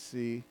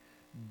prophecy,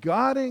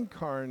 God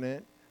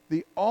incarnate,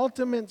 the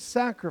ultimate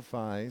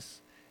sacrifice,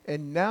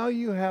 and now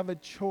you have a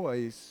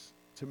choice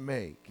to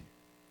make.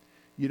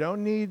 You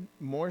don't need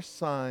more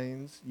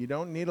signs. You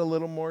don't need a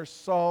little more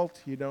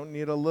salt. You don't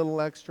need a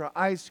little extra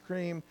ice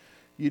cream.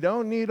 You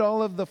don't need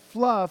all of the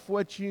fluff.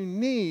 What you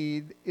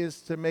need is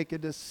to make a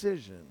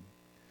decision.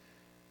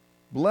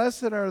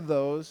 Blessed are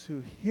those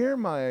who hear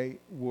my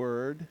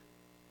word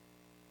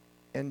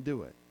and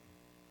do it.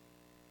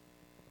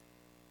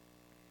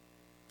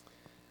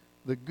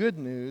 The good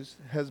news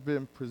has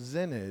been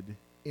presented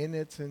in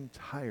its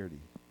entirety,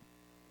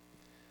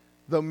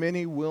 though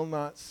many will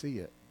not see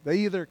it. They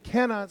either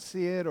cannot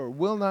see it or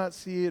will not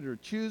see it or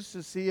choose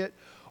to see it,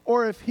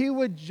 or if he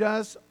would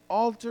just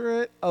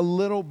alter it a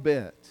little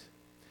bit.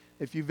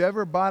 If you've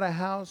ever bought a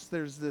house,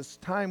 there's this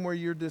time where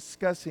you're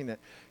discussing it.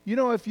 You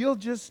know, if you'll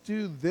just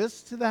do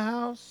this to the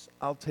house,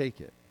 I'll take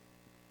it.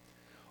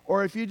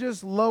 Or if you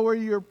just lower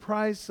your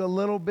price a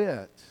little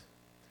bit.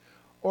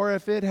 Or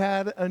if it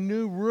had a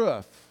new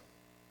roof.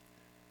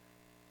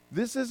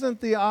 This isn't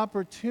the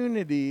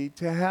opportunity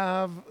to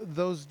have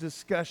those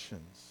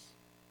discussions.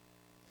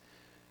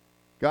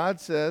 God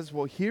says,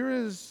 well, here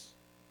is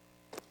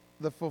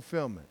the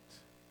fulfillment.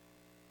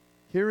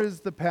 Here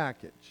is the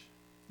package.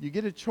 You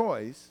get a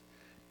choice.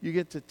 You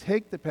get to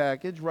take the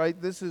package, right?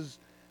 This is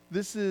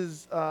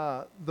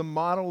the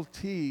Model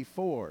T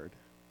Ford.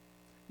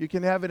 You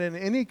can have it in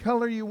any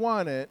color you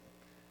want it,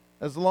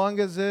 as long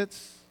as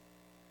it's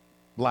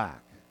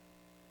black.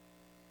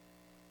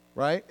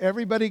 Right?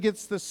 Everybody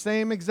gets the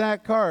same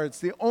exact car. It's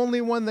the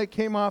only one that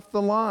came off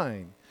the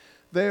line.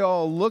 They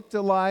all looked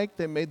alike.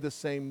 They made the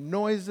same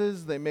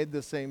noises. They made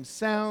the same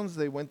sounds.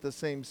 They went the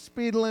same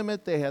speed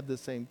limit. They had the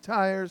same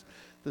tires,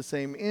 the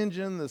same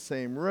engine, the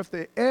same roof.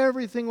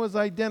 Everything was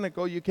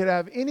identical. You could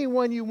have any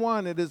one you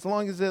wanted as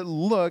long as it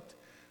looked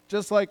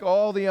just like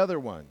all the other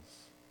ones.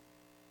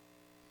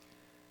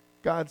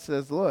 God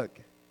says, look,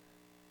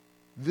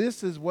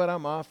 this is what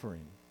I'm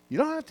offering. You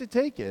don't have to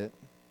take it,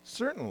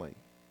 certainly.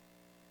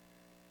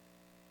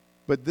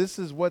 But this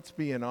is what's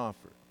being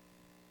offered.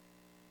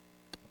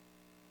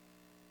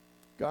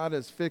 God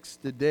has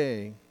fixed a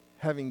day,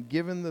 having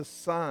given the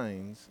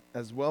signs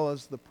as well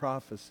as the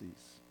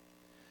prophecies,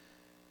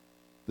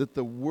 that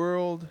the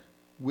world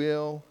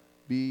will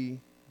be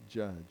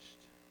judged.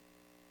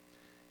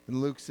 In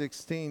Luke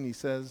 16, he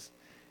says,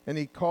 and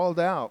he called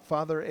out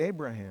Father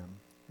Abraham.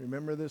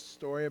 Remember this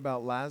story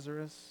about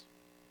Lazarus?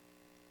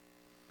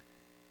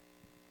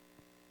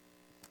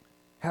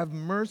 Have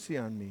mercy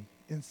on me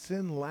and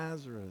send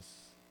Lazarus.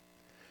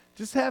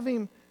 Just have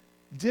him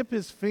dip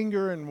his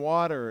finger in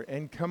water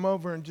and come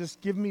over and just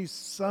give me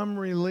some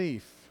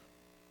relief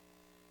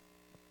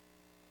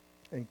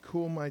and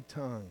cool my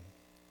tongue,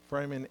 for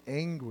I'm in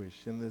anguish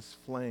in this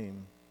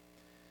flame.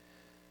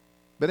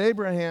 But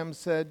Abraham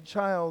said,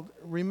 child,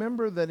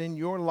 remember that in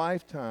your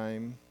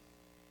lifetime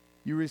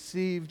you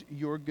received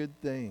your good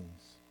things,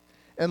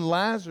 and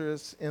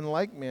Lazarus in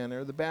like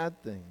manner the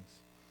bad things.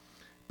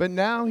 But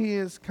now he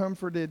is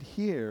comforted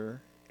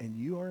here, and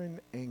you are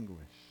in anguish.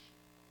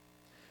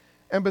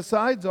 And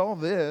besides all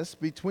this,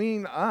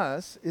 between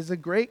us is a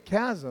great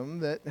chasm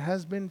that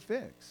has been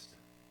fixed,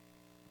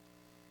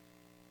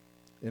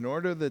 in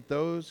order that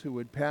those who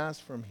would pass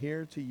from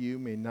here to you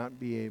may not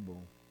be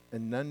able,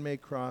 and none may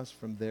cross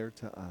from there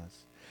to us.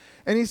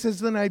 And he says,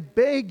 then I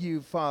beg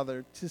you,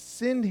 Father, to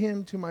send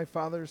him to my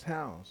father's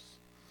house,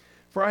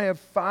 for I have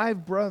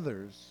 5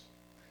 brothers,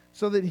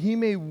 so that he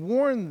may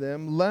warn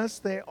them,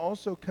 lest they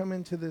also come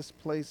into this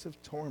place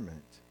of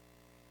torment.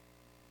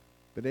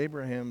 But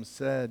Abraham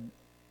said,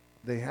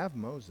 they have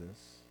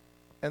Moses,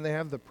 and they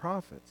have the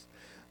prophets.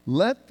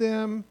 Let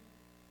them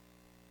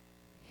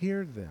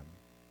hear them.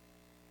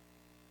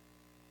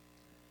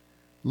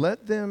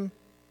 Let them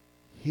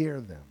hear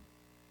them.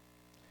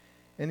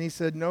 And he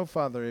said, no,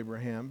 Father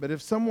Abraham, but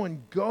if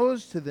someone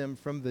goes to them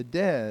from the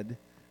dead,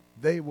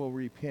 they will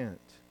repent.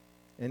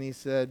 And he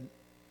said,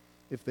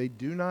 if they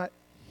do not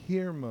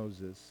hear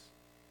Moses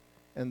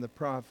and the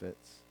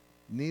prophets,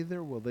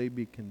 neither will they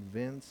be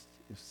convinced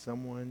if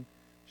someone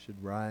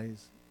should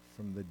rise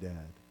from the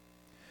dead.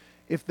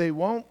 If they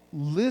won't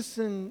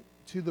listen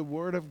to the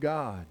word of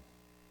God,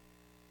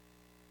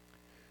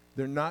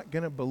 they're not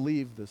going to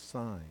believe the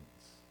signs.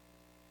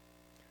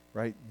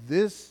 Right?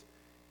 This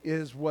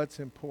is what's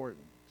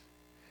important.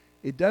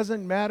 It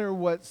doesn't matter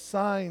what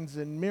signs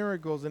and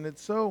miracles, and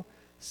it's so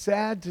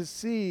sad to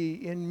see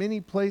in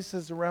many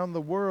places around the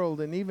world,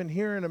 and even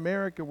here in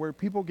America, where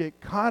people get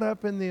caught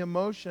up in the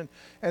emotion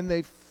and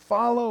they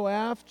follow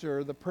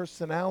after the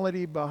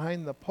personality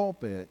behind the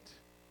pulpit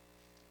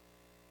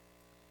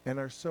and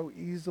are so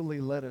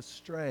easily led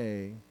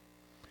astray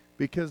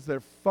because they're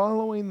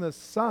following the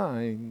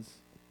signs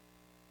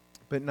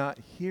but not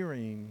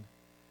hearing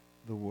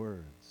the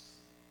words.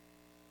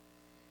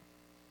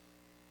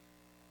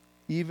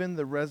 Even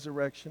the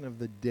resurrection of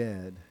the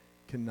dead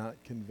cannot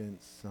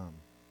convince some.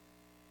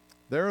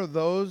 There are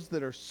those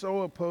that are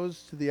so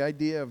opposed to the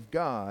idea of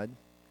God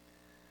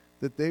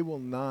that they will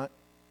not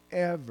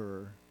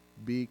ever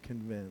be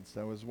convinced.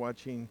 I was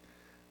watching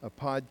a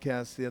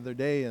podcast the other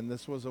day, and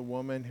this was a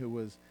woman who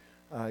was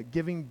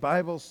giving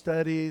Bible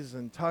studies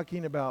and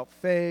talking about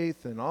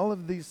faith and all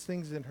of these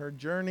things in her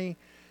journey.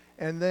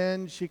 And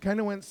then she kind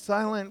of went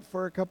silent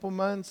for a couple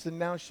months, and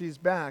now she's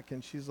back,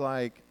 and she's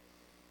like,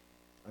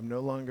 I'm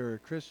no longer a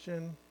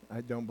Christian.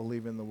 I don't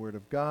believe in the Word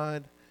of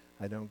God.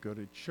 I don't go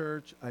to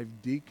church. I've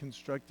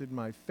deconstructed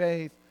my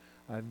faith.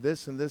 I've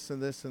this and this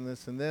and this and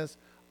this and this.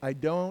 I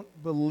don't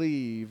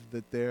believe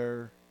that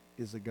there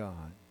is a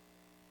God.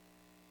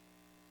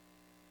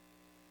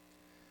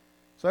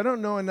 So I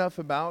don't know enough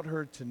about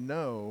her to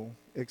know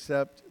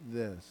except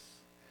this.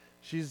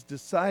 She's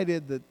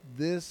decided that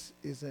this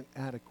isn't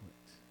adequate.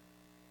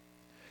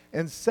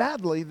 And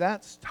sadly,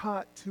 that's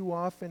taught too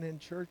often in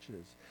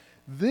churches.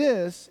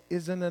 This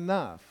isn't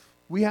enough.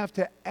 We have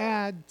to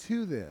add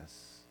to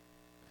this.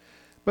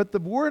 But the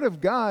Word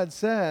of God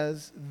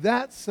says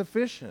that's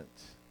sufficient.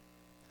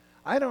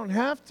 I don't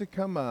have to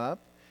come up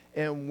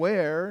and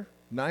wear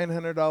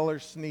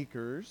 $900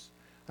 sneakers.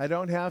 I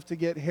don't have to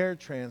get hair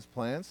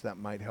transplants. That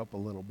might help a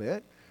little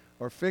bit.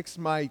 Or fix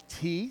my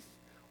teeth.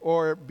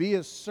 Or be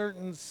a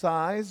certain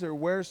size. Or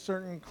wear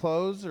certain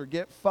clothes. Or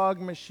get fog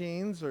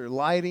machines. Or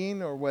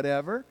lighting. Or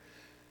whatever.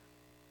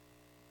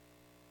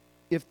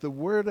 If the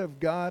Word of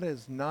God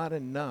is not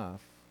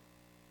enough,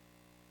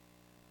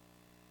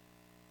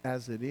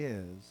 as it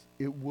is,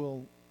 it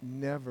will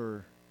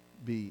never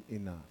be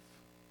enough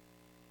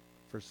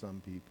for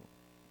some people.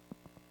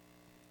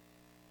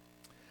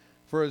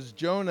 For as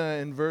Jonah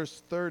in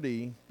verse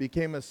 30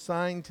 became a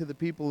sign to the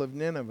people of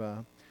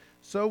Nineveh,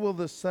 so will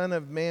the Son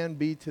of Man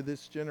be to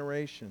this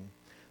generation.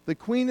 The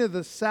queen of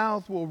the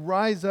south will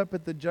rise up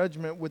at the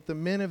judgment with the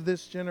men of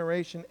this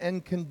generation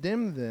and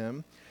condemn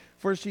them,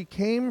 for she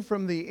came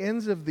from the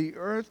ends of the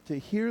earth to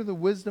hear the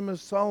wisdom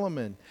of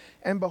Solomon.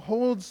 And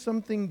behold,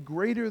 something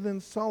greater than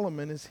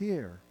Solomon is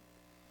here.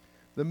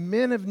 The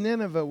men of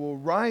Nineveh will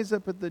rise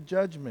up at the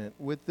judgment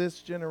with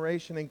this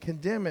generation and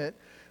condemn it,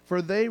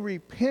 for they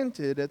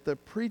repented at the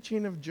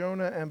preaching of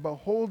Jonah, and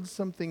behold,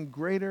 something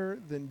greater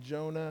than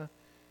Jonah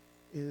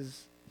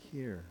is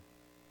here.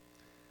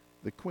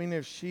 The queen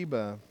of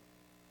Sheba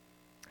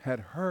had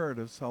heard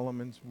of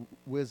Solomon's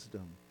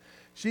wisdom.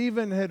 She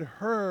even had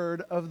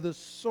heard of the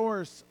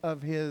source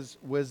of his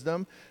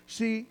wisdom.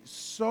 She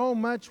so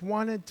much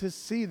wanted to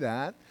see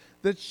that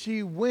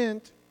she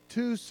went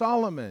to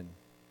Solomon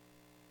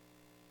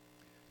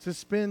to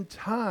spend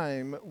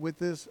time with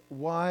this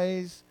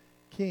wise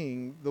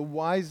king, the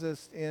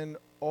wisest in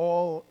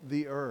all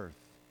the earth.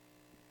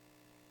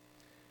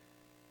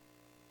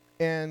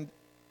 And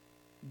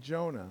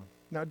Jonah.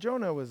 Now,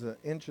 Jonah was an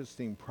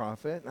interesting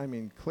prophet. I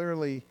mean,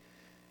 clearly,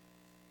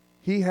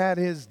 he had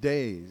his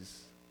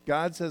days.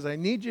 God says, I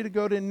need you to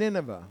go to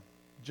Nineveh.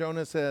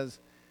 Jonah says,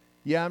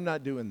 yeah, I'm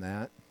not doing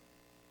that.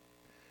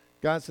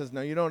 God says,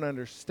 no, you don't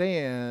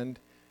understand.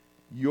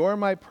 You're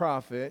my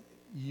prophet.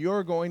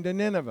 You're going to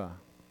Nineveh.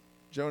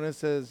 Jonah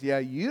says, yeah,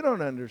 you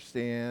don't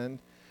understand.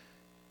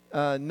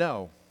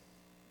 No,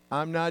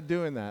 I'm not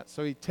doing that.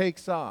 So he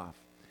takes off.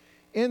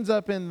 Ends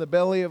up in the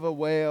belly of a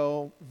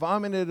whale,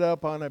 vomited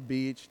up on a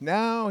beach.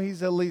 Now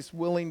he's at least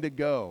willing to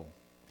go.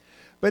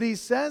 But he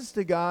says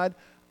to God,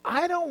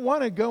 I don't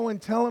want to go and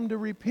tell them to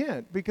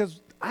repent, because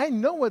I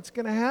know what's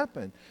going to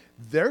happen.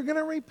 They're going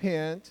to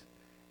repent,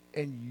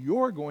 and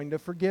you're going to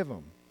forgive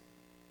them.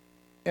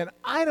 And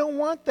I don't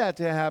want that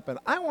to happen.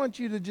 I want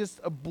you to just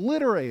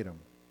obliterate them.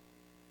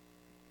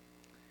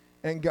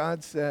 And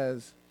God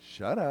says,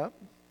 shut up.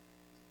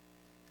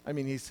 I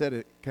mean, he said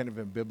it kind of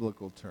in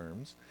biblical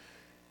terms.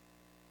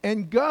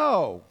 And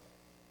go.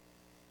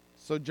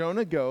 So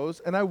Jonah goes,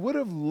 and I would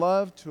have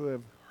loved to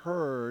have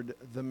heard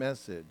the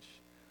message.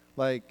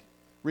 Like,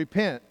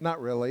 repent.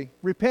 Not really.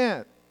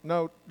 Repent.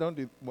 No, don't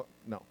do, well,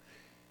 no.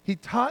 He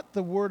taught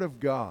the word of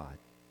God.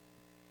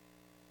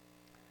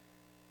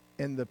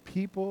 And the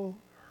people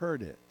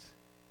heard it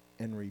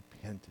and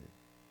repented.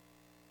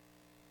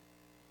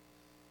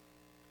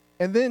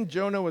 And then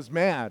Jonah was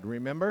mad,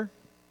 remember?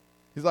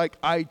 He's like,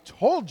 I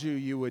told you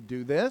you would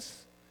do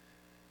this.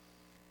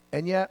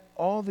 And yet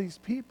all these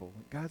people,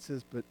 God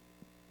says, but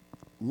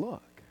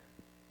look.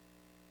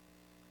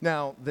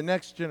 Now, the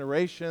next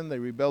generation, they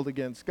rebelled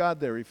against God.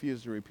 They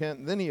refused to repent,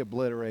 and then he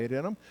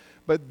obliterated them.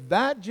 But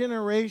that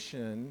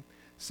generation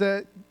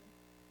said,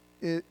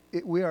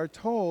 we are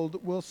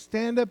told, will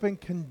stand up and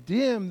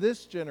condemn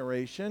this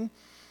generation,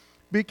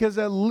 because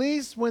at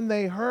least when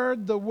they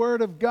heard the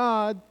word of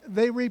God,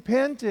 they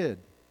repented.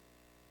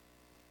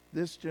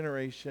 This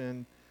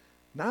generation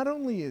not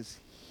only is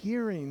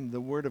hearing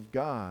the word of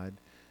God,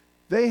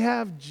 they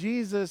have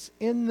Jesus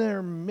in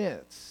their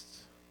midst,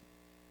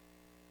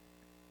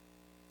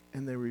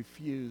 and they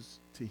refuse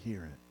to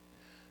hear it.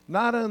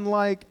 Not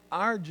unlike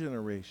our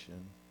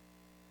generation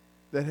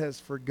that has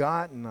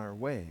forgotten our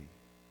way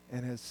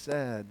and has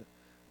said,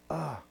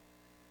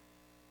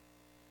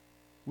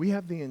 we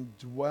have the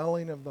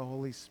indwelling of the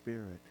Holy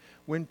Spirit.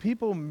 When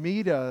people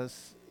meet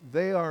us,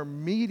 they are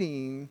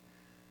meeting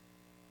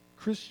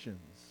Christians,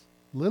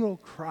 little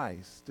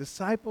Christ,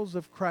 disciples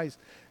of Christ.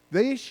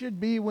 They should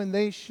be, when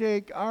they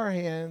shake our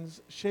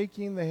hands,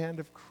 shaking the hand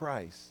of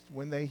Christ.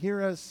 When they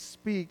hear us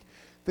speak,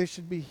 they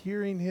should be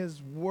hearing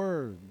his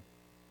word.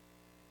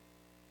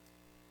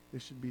 They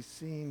should be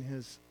seeing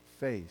his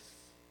face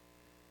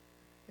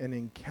and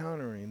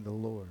encountering the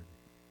Lord.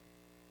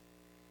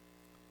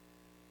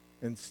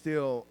 And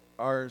still,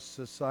 our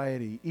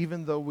society,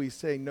 even though we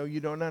say, no, you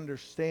don't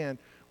understand,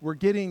 we're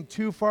getting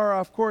too far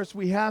off course.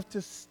 We have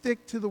to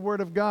stick to the word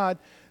of God.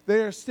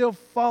 They are still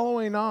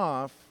following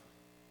off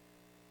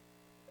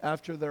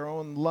after their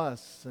own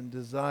lusts and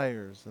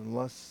desires and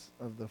lusts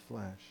of the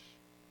flesh.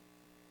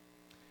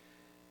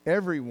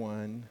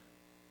 Everyone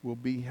will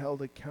be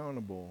held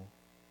accountable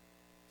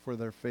for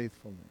their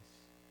faithfulness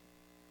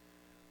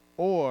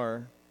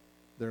or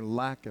their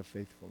lack of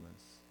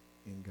faithfulness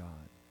in God.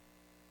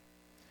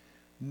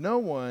 No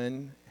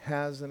one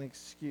has an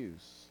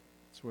excuse.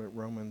 That's what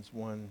Romans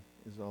 1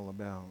 is all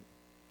about.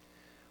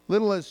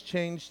 Little has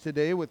changed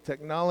today with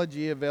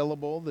technology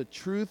available. The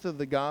truth of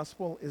the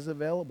gospel is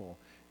available.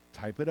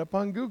 Type it up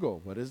on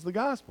Google. What is the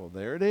gospel?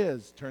 There it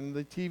is. Turn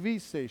to the TV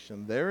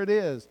station. There it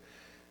is.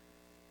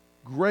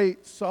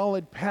 Great,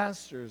 solid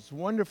pastors,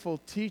 wonderful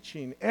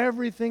teaching.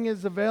 Everything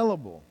is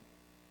available.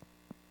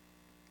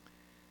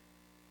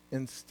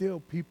 And still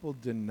people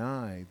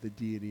deny the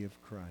deity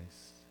of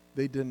Christ.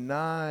 They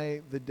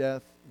deny the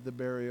death, the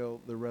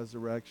burial, the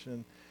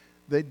resurrection.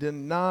 They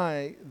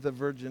deny the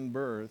virgin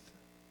birth,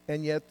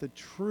 and yet the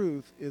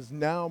truth is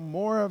now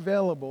more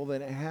available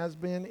than it has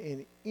been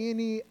in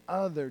any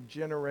other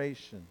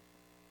generation.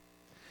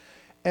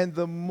 And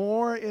the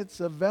more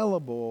it's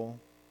available,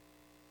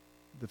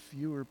 the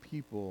fewer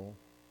people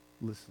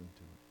listen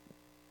to it.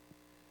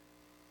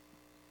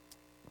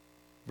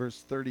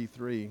 Verse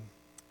 33,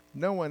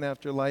 no one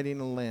after lighting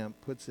a lamp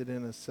puts it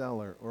in a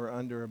cellar or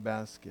under a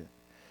basket,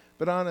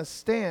 but on a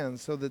stand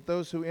so that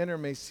those who enter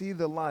may see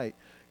the light.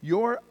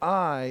 Your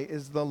eye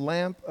is the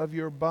lamp of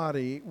your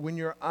body. When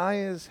your eye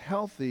is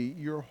healthy,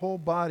 your whole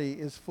body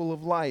is full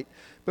of light.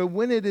 But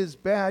when it is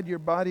bad, your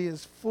body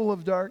is full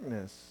of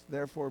darkness.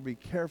 Therefore be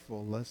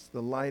careful, lest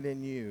the light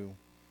in you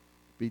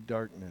be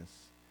darkness.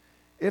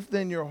 If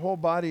then your whole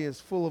body is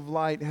full of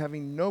light,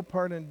 having no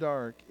part in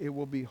dark, it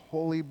will be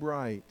wholly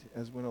bright,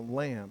 as when a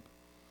lamp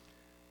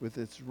with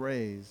its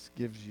rays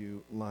gives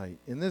you light.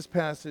 In this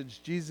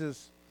passage,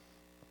 Jesus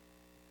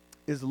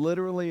is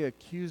literally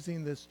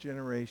accusing this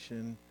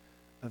generation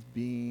of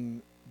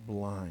being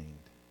blind.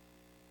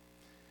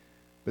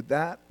 But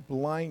that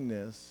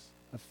blindness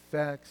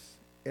affects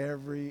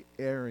every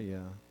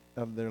area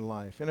of their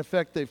life. In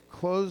effect, they've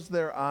closed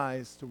their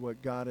eyes to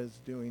what God is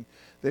doing.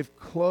 They've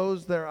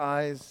closed their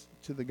eyes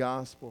to the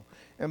gospel.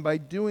 And by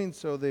doing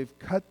so, they've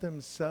cut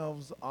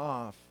themselves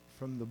off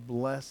from the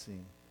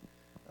blessing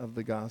of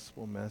the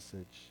gospel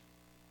message.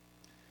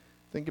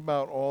 Think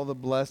about all the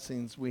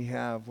blessings we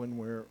have when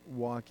we're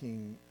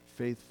walking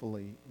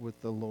faithfully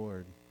with the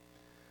Lord.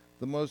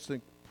 The most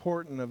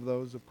important of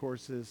those, of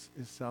course, is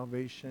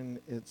salvation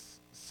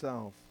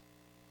itself.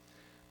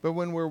 But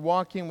when we're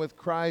walking with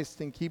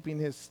Christ and keeping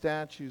his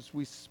statutes,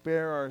 we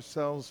spare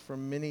ourselves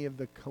from many of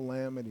the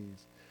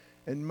calamities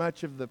and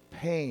much of the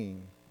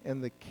pain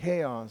and the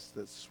chaos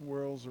that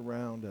swirls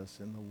around us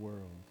in the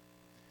world,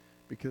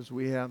 because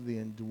we have the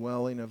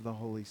indwelling of the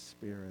Holy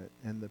Spirit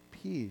and the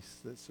peace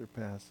that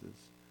surpasses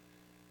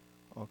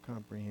all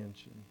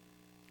comprehension.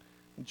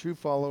 And true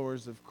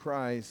followers of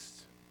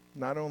Christ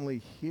not only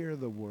hear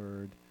the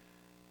word,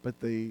 but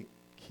they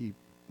keep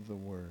the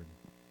word.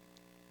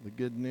 The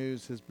good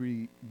news has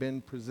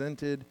been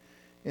presented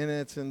in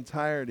its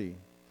entirety,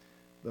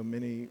 though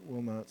many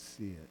will not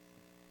see it.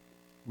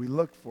 We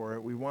look for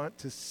it. We want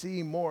to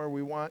see more.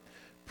 We want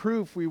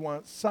proof. We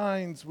want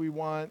signs. We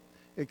want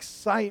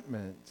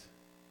excitement.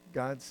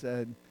 God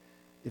said,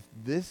 if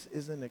this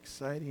isn't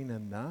exciting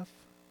enough,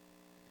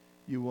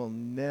 you will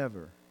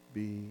never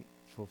be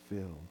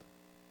fulfilled.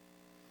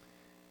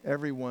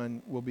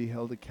 Everyone will be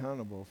held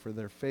accountable for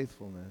their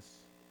faithfulness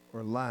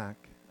or lack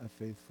of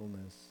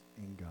faithfulness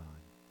in God.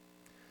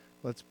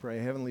 Let's pray.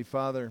 Heavenly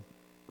Father,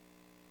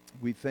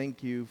 we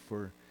thank you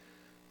for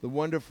the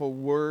wonderful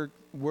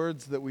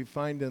words that we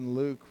find in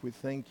Luke. We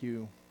thank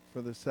you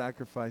for the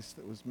sacrifice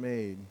that was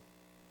made.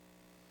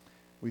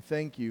 We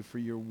thank you for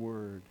your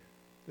word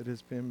that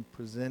has been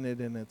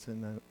presented in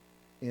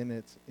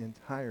its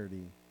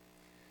entirety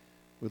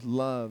with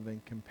love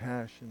and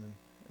compassion and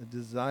a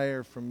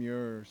desire from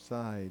your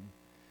side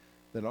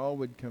that all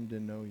would come to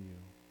know you.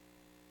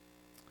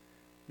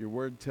 Your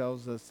word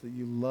tells us that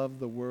you love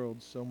the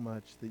world so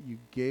much that you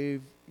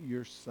gave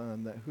your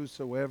Son, that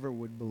whosoever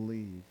would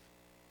believe.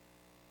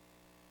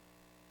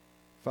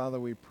 Father,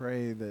 we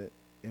pray that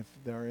if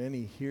there are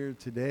any here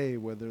today,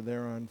 whether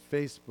they're on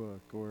Facebook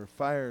or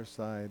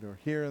Fireside or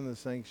here in the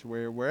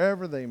sanctuary or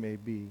wherever they may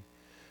be,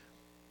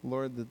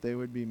 Lord, that they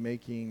would be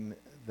making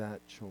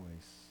that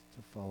choice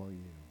to follow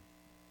you.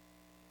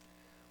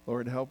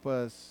 Lord, help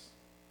us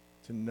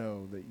to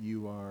know that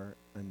you are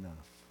enough,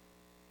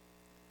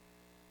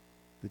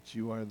 that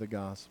you are the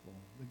gospel,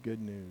 the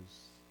good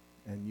news,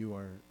 and you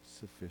are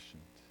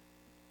sufficient.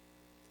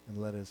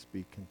 And let us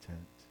be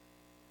content.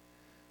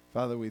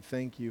 Father, we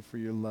thank you for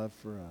your love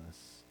for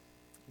us.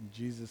 In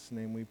Jesus'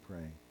 name we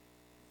pray.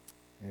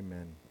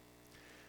 Amen.